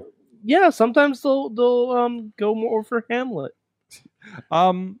sometimes, true. Yeah, sometimes they'll go more for Hamlet.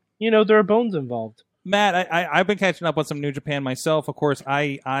 There are bones involved. Matt, I've been catching up on some New Japan myself. Of course,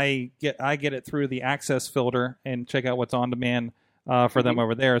 I get it through the access filter and check out what's on demand for them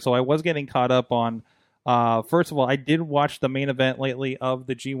over there. So I was getting caught up on. First of all, I did watch the main event lately of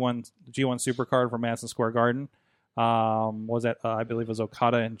the G1 Supercard from Madison Square Garden. Was that I believe it was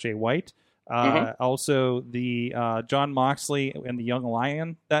Okada and Jay White. Also, the Jon Moxley and the Young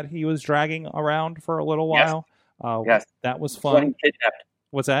Lion that he was dragging around for a little while. Yes. That was fun.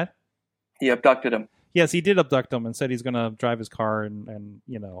 What's that? He abducted him. Yes, he did abduct him and said he's going to drive his car and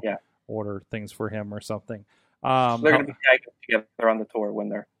order things for him or something. They're going to be tagging together on the tour when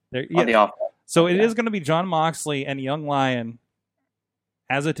they're on the off. So it is going to be Jon Moxley and Young Lion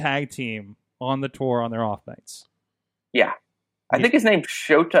as a tag team on the tour on their off nights. Yeah. I think his name's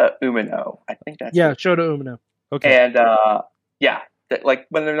Shota Umino. I think that's it. Shota Umino. Okay. And like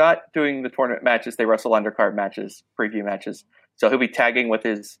when they're not doing the tournament matches, they wrestle undercard matches, preview matches. So he'll be tagging with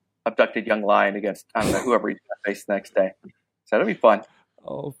his abducted young lion against whoever he's going to face the next day. So it'll be fun.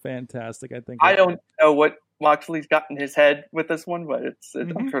 Oh, fantastic! I don't know what Moxley's got in his head with this one, but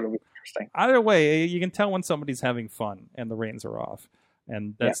I'm sure it'll be interesting. Either way, you can tell when somebody's having fun and the reins are off.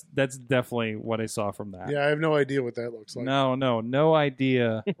 And that's definitely what I saw from that. Yeah, I have no idea what that looks like. No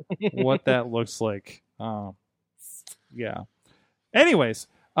idea what that looks like. Yeah. Anyways,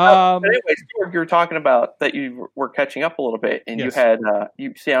 George, you were talking about that you were catching up a little bit, and you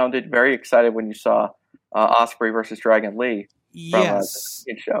sounded very excited when you saw Ospreay versus Dragon Lee from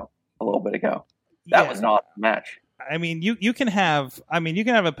the show a little bit ago. That was an awesome match. I mean, you can have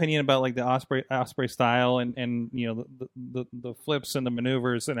opinion about like the Ospreay style and the flips and the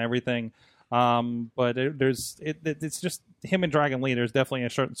maneuvers and everything, but it's just him and Dragon Lee. There's definitely a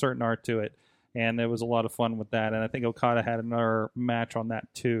certain art to it, and it was a lot of fun with that. And I think Okada had another match on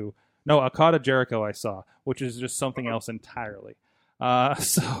that too. No, Okada Jericho I saw, which is just something else entirely.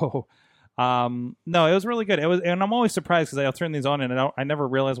 No, it was really good. And I'm always surprised because I'll turn these on and I never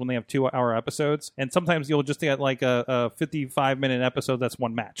realize when they have 2-hour episodes. And sometimes you'll just get like a 55-minute episode that's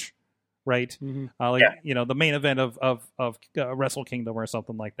one match, right? Mm-hmm. The main event of Wrestle Kingdom or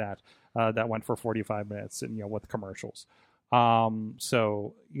something like that that went for 45 minutes and with commercials.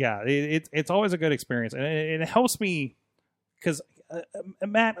 So yeah, it's always a good experience, and it helps me because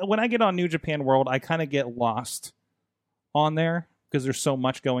Matt, when I get on New Japan World, I kind of get lost on there because there's so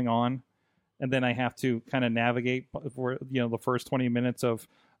much going on. And then I have to kind of navigate for the first 20 minutes of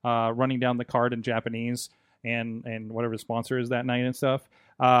running down the card in Japanese and whatever the sponsor is that night and stuff.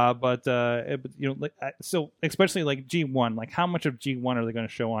 So especially like G1, like how much of G1 are they going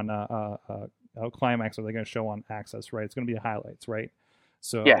to show on Climax? Are they going to show on Access? Right, it's going to be the highlights, right?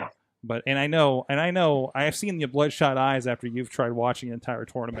 So yeah. But I know I have seen the bloodshot eyes after you've tried watching entire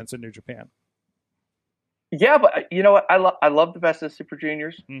tournaments in New Japan. Yeah, but you know what? I love the Best of Super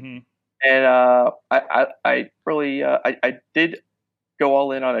Juniors. Mm-hmm. And I really I did go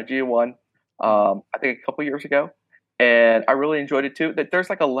all in on a G1 I think a couple years ago, and I really enjoyed it too. That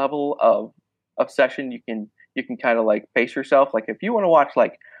there's like a level of session you can kind of like pace yourself. Like if you want to watch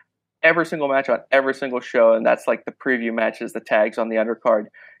like every single match on every single show, and that's like the preview matches, the tags on the undercard,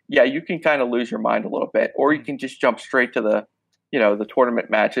 yeah, you can kind of lose your mind a little bit, or you can just jump straight to the tournament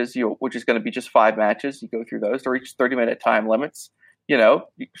matches, which is going to be just 5 matches. You go through those. They're each 30-minute time limits.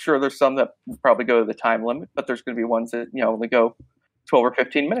 Sure, there's some that probably go to the time limit, but there's going to be ones that only go 12 or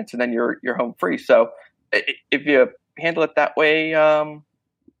 15 minutes, and then you're home free. So if you handle it that way,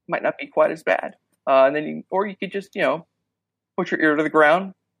 might not be quite as bad. And then you could just put your ear to the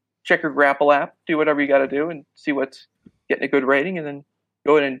ground, check your Grapple app, do whatever you got to do, and see what's getting a good rating, and then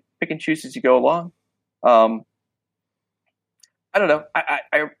go in and pick and choose as you go along. I don't know. I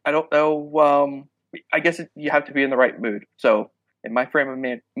don't know. I guess you have to be in the right mood. So in my frame of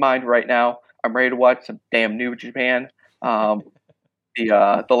mind right now, I'm ready to watch some damn New Japan. The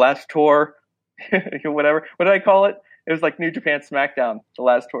last tour, whatever. What did I call it? It was like New Japan SmackDown, the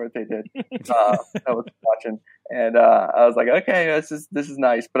last tour that they did. I was watching, and I was like, okay, this is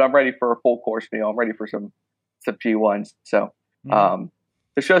nice, but I'm ready for a full course meal. I'm ready for some G1s. So the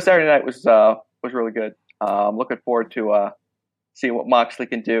show Saturday night was really good. I'm looking forward to seeing what Moxley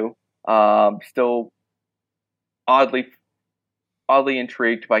can do. Still oddly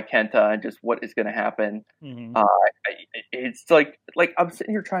intrigued by Kenta and just what is going to happen. Mm-hmm. It's like I'm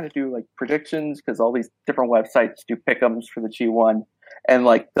sitting here trying to do like predictions because all these different websites do pick'ems for the G1, and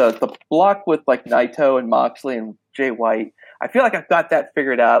like the block with like Naito and Moxley and Jay White, I feel like I've got that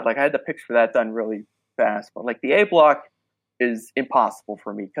figured out. Like I had the picks for that done really fast, but like the A block is impossible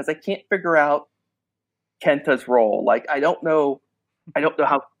for me because I can't figure out Kenta's role. Like I don't know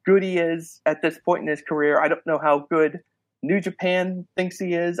how good he is at this point in his career. I don't know how good New Japan thinks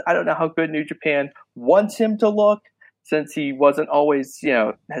he is. I don't know how good New Japan wants him to look, since he wasn't always,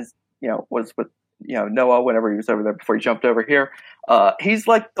 was with, Noah whenever he was over there before he jumped over here. He's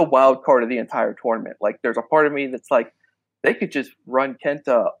like the wild card of the entire tournament. Like there's a part of me that's like, they could just run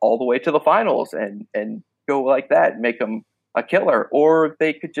Kenta all the way to the finals and go like that and make him a killer. Or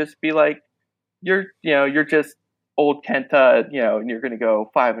they could just be like, you're just old Kenta, and you're going to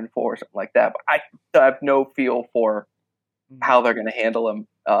go 5-4 or something like that. But I have no feel for how they're going to handle him.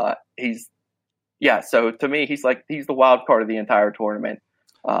 So to me, he's the wild card of the entire tournament.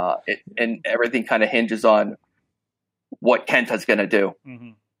 And everything kind of hinges on what Kenta's going to do. Mm-hmm.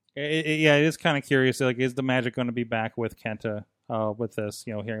 It is kind of curious. Like, is the Magic going to be back with Kenta with this?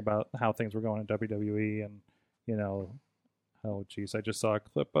 Hearing about how things were going in WWE, and oh geez, I just saw a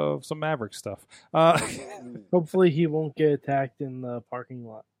clip of some Maverick stuff. Hopefully, he won't get attacked in the parking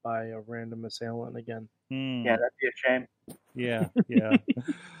lot by a random assailant again. Yeah, that'd be a shame. Yeah.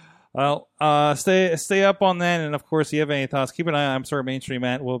 Well, stay up on that, and of course, if you have any thoughts, keep an eye on. I'm sure Mainstream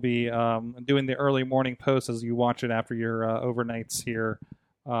Matt will be doing the early morning posts as you watch it after your overnights here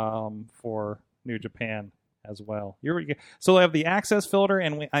for New Japan as well. So I have the Access filter,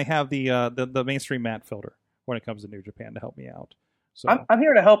 and I have the Mainstream Matt filter when it comes to New Japan to help me out. So I'm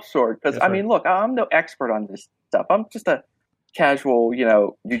here to help, Sword, because look, I'm no expert on this stuff. I'm just a casual,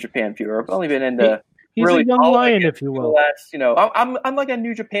 New Japan viewer. I've only been into. He's really a young lion, if you will. I'm like a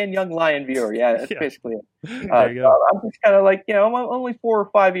New Japan young lion viewer. Yeah, that's basically it. There you go. I'm just kind of like, I'm only 4 or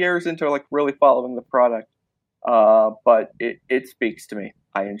 5 years into like really following the product. But it speaks to me.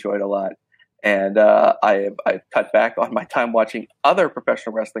 I enjoy it a lot. And I've cut back on my time watching other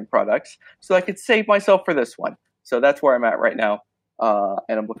professional wrestling products so I could save myself for this one. So that's where I'm at right now.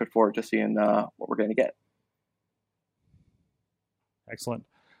 And I'm looking forward to seeing what we're going to get. Excellent.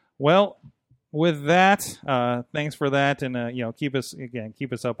 Well, with that, thanks for that, and keep us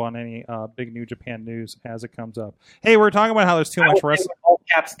up on any big New Japan news as it comes up. Hey, we're talking about how there's too much wrestling. All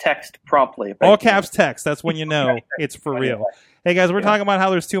caps text promptly. All caps text. That's when you know it's for real. Hey guys, we're talking about how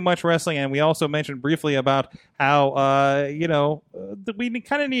there's too much wrestling, and we also mentioned briefly about how we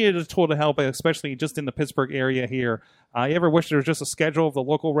kind of needed a tool to help, especially just in the Pittsburgh area here. You ever wish there was just a schedule of the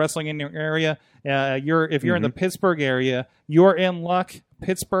local wrestling in your area? If you're in the Pittsburgh area, you're in luck.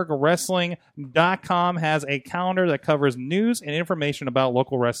 PittsburghWrestling.com has a calendar that covers news and information about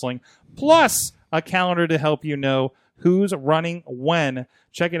local wrestling, plus a calendar to help you know who's running when.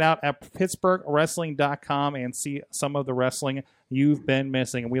 Check it out at PittsburghWrestling.com and see some of the wrestling you've been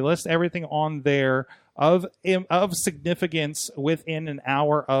missing. We list everything on there of significance within an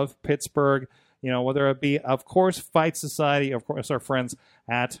hour of Pittsburgh. Whether it be, of course, Fight Society, of course, our friends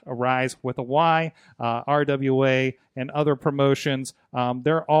at Arise with a Y, RWA, and other promotions.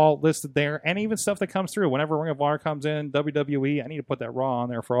 They're all listed there, and even stuff that comes through. Whenever Ring of Honor comes in, WWE, I need to put that Raw on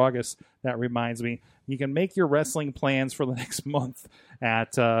there for August. That reminds me. You can make your wrestling plans for the next month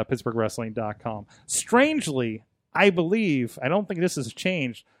at PittsburghWrestling.com. Strangely, I don't think this has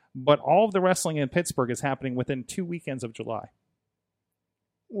changed, but all of the wrestling in Pittsburgh is happening within 2 weekends of July.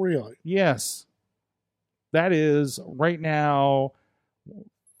 Really? Yes. That is right now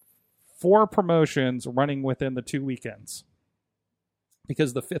 4 promotions running within the 2 weekends.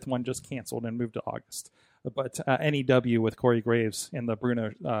 Because the 5th one just canceled and moved to August. But NEW with Corey Graves and the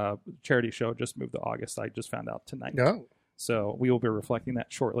Bruno charity show just moved to August. I just found out tonight. No. So we will be reflecting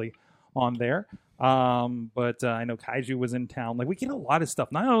that shortly on there. But I know Kaiju was in town. Like, we get a lot of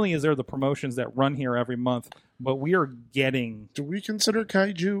stuff. Not only is there the promotions that run here every month, but we are getting... Do we consider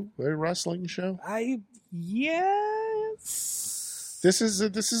Kaiju a wrestling show? Yes. This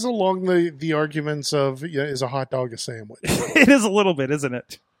is along the arguments of, is a hot dog a sandwich? It is a little bit, isn't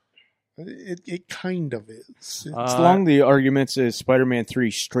it? It kind of is. It's along the arguments is Spider-Man 3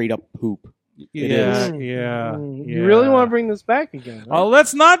 straight up poop. Yeah. You really want to bring this back again? Right?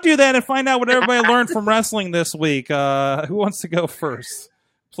 Let's not do that and find out what everybody learned from wrestling this week. Who wants to go first?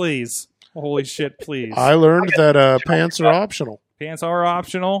 Please. Holy shit, please. I learned that pants are optional. Pants are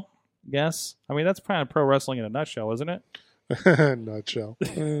optional. Yes. I mean, that's kind of pro wrestling in a nutshell, isn't it? Nutshell.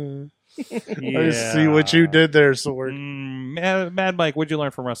 I see what you did there, Sword. Mad Mike, what'd you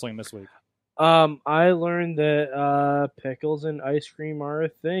learn from wrestling this week? I learned that pickles and ice cream are a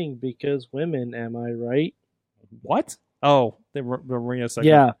thing because women. Am I right? What? Oh, the Maria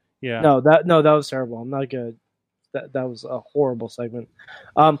segment. Yeah. No, that was terrible. I'm not good. That was a horrible segment.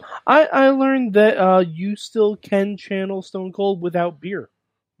 I learned that you still can channel Stone Cold without beer.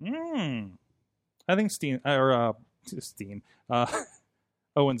 I think Steen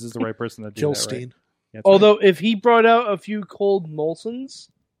Owens is the right person to do Jill that. Steen. Right? Yeah, although if he brought out a few cold Molsons,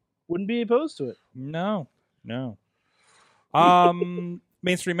 wouldn't be opposed to it. No.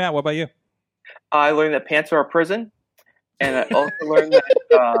 Mainstream Matt, what about you? I learned that pants are a prison, and I also learned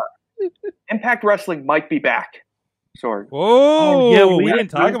that Impact Wrestling might be back. Sorry. Oh, yeah, we didn't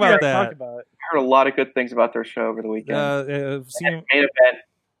talk about that. I heard a lot of good things about their show over the weekend. Main event,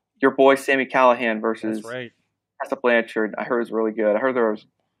 your boy Sami Callihan versus That's right. Tessa Blanchard. I heard it was really good. I heard there was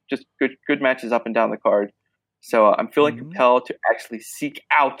just good matches up and down the card. So I'm feeling compelled to actually seek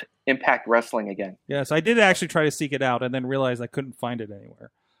out Impact Wrestling again. Yes, I did actually try to seek it out and then realized I couldn't find it anywhere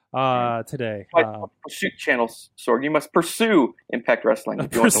today. Pursuit channel, Sorg. You must pursue Impact Wrestling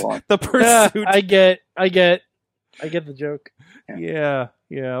if you want to launch. The pursuit. I get the joke. Yeah,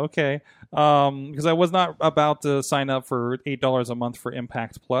 okay. Because I was not about to sign up for $8 a month for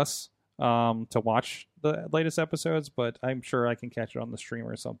Impact Plus to watch the latest episodes, but I'm sure I can catch it on the stream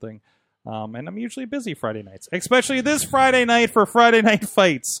or something. And I'm usually busy Friday nights, especially this Friday night for Friday Night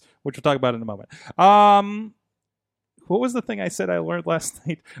Fights, which we'll talk about in a moment. What was the thing I said I learned last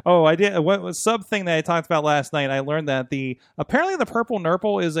night? Oh, I did. What was thing that I talked about last night? I learned that apparently the Purple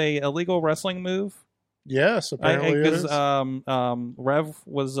Nurple is a illegal wrestling move. Yes, apparently it is. Rev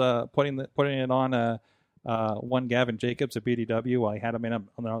was putting it on one Gavin Jacobs at BDW while he had him in on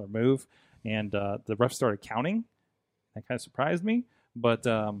another move, and the ref started counting. That kind of surprised me, but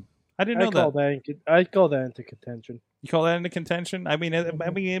I didn't know that. I call that into contention. You call that into contention? I mean,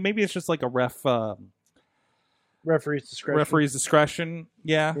 maybe it's just like a referee's discretion. Referee's discretion.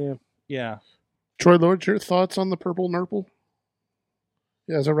 Yeah. Troy Lord, your thoughts on the Purple Nurple?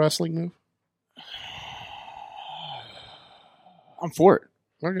 Yeah, as a wrestling move? I'm for it.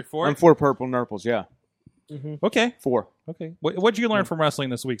 Okay. I'm for Purple Nurples, yeah. Mm-hmm. Okay. 4. Okay. What did you learn from wrestling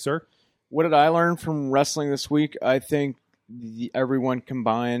this week, sir? What did I learn from wrestling this week? I think everyone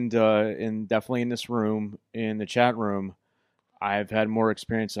combined, and definitely in this room, in the chat room, I've had more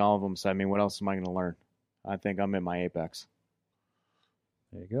experience than all of them. So, I mean, what else am I going to learn? I think I'm at my apex.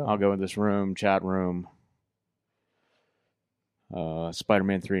 There you go. I'll go in this room, chat room,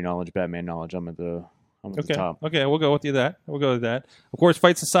 Spider-Man 3 knowledge, Batman knowledge. I'm at the top. Okay, we'll go with that. Of course,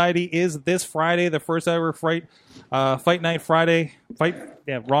 Fight Society is this Friday, the first ever Fight Night Friday.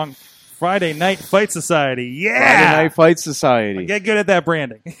 Friday Night Fight Society. Yeah! Friday Night Fight Society. Get good at that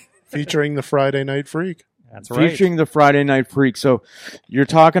branding. Featuring the Friday Night Freak. That's right. Featuring the Friday Night Freak. So you're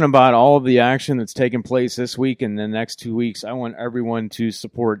talking about all of the action that's taking place this week and the next 2 weeks. I want everyone to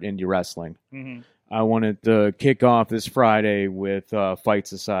support indie wrestling. Mm-hmm. I wanted to kick off this Friday with Fight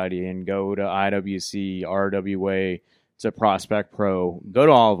Society and go to IWC, RWA, to Prospect Pro. Go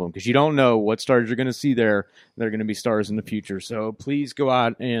to all of them because you don't know what stars you're going to see there. They're going to be stars in the future. So please go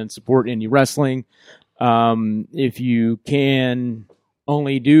out and support indie wrestling. If you can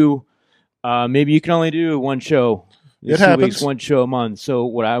only do, maybe you can only do one show. It happens. 2 weeks, one show a month. So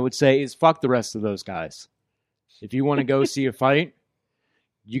what I would say is fuck the rest of those guys. If you want to go see a fight,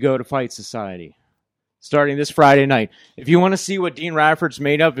 you go to Fight Society. Starting this Friday night. If you want to see what Dean Radford's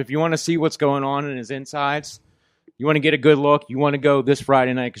made of, if you want to see what's going on in his insides, you want to get a good look, you want to go this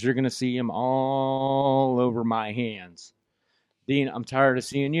Friday night because you're going to see him all over my hands. Dean, I'm tired of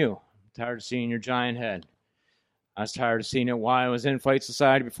seeing you. I'm tired of seeing your giant head. I was tired of seeing it while I was in Fight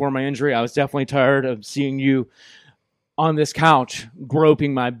Society before my injury. I was definitely tired of seeing you on this couch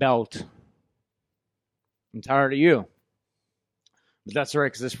groping my belt. I'm tired of you. But that's all right,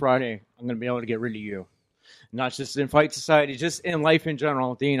 because this Friday, I'm going to be able to get rid of you. Not just in Fight Society, just in life in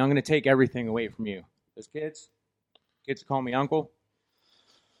general. Dean, I'm going to take everything away from you. Those kids call me uncle.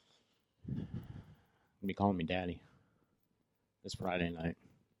 They'll be calling me daddy this Friday night.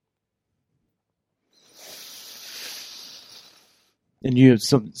 And you have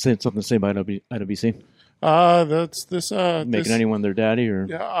something to say about IWC? That's this. Making anyone their daddy, or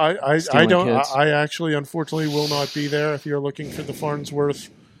yeah, I don't. Kids? I actually, unfortunately, will not be there. If you're looking for the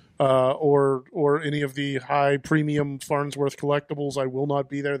Farnsworth, or any of the high premium Farnsworth collectibles, I will not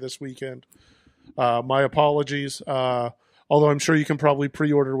be there this weekend. My apologies. Although I'm sure you can probably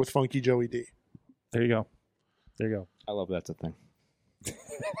pre-order with Funky Joey D. There you go. I love that's a thing.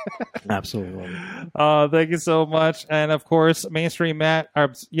 Absolutely love it. Thank you so much. And of course, Mainstream Matt.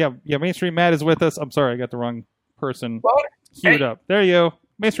 Mainstream Matt is with us. I'm sorry, I got the wrong person queued up. There you go.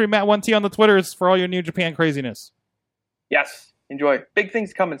 Mainstream Matt 1T on the Twitters for all your New Japan craziness. Yes, enjoy. Big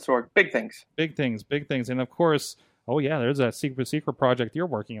things coming, Sorg. Big things. Big things. And of course, there's that secret project you're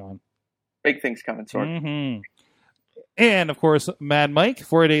working on. Big things coming, Sorg. Mm-hmm. And of course, Mad Mike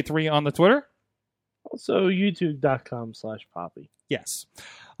 4883 on the Twitter. Also, youtube.com/Poppy. Yes.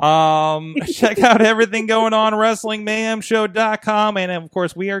 Check out everything going on, WrestlingMayhemShow.com. And, of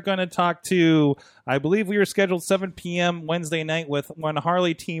course, we are going to talk to, I believe we were scheduled 7 p.m. Wednesday night with one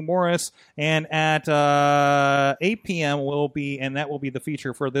Harley T. Morris. And at 8 p.m. that will be the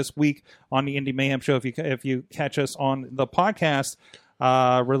feature for this week on the Indie Mayhem Show. If you catch us on the podcast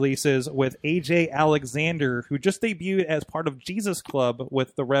releases with AJ Alexander, who just debuted as part of Jesus Club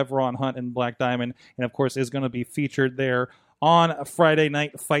with the Rev Ron Hunt and Black Diamond. And, of course, is going to be featured there on Friday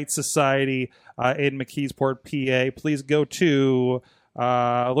Night Fight Society in McKeesport, PA. Please go to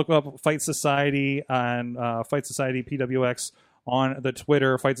look up Fight Society and Fight Society PWX on the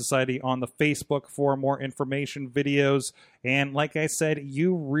Twitter, Fight Society on the Facebook for more information, videos. And like I said,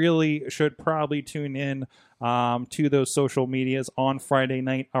 you really should probably tune in to those social medias on Friday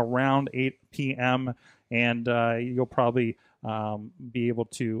night around 8 p.m. And you'll probably be able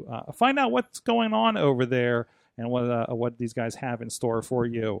to find out what's going on over there and what these guys have in store for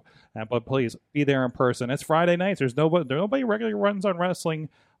you. But please be there in person. It's Friday nights. There's nobody regularly runs on wrestling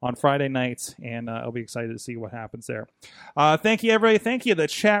on Friday nights, and I'll be excited to see what happens there. Thank you, everybody. Thank you, the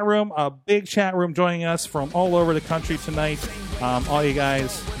chat room. A big chat room joining us from all over the country tonight. All you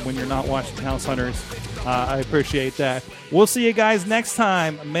guys, when you're not watching House Hunters, I appreciate that. We'll see you guys next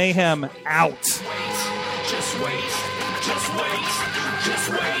time. Mayhem out. Just wait. Just wait. Just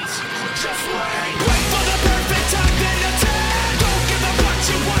wait. Just wait. Wait for the perfect time, then attack. Don't give up what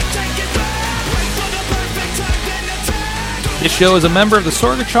you want, take it back. Wait for the perfect time, then attack. This show is a member of the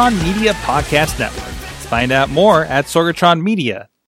Sorgatron Media Podcast Network. Find out more at sorgatronmedia.com.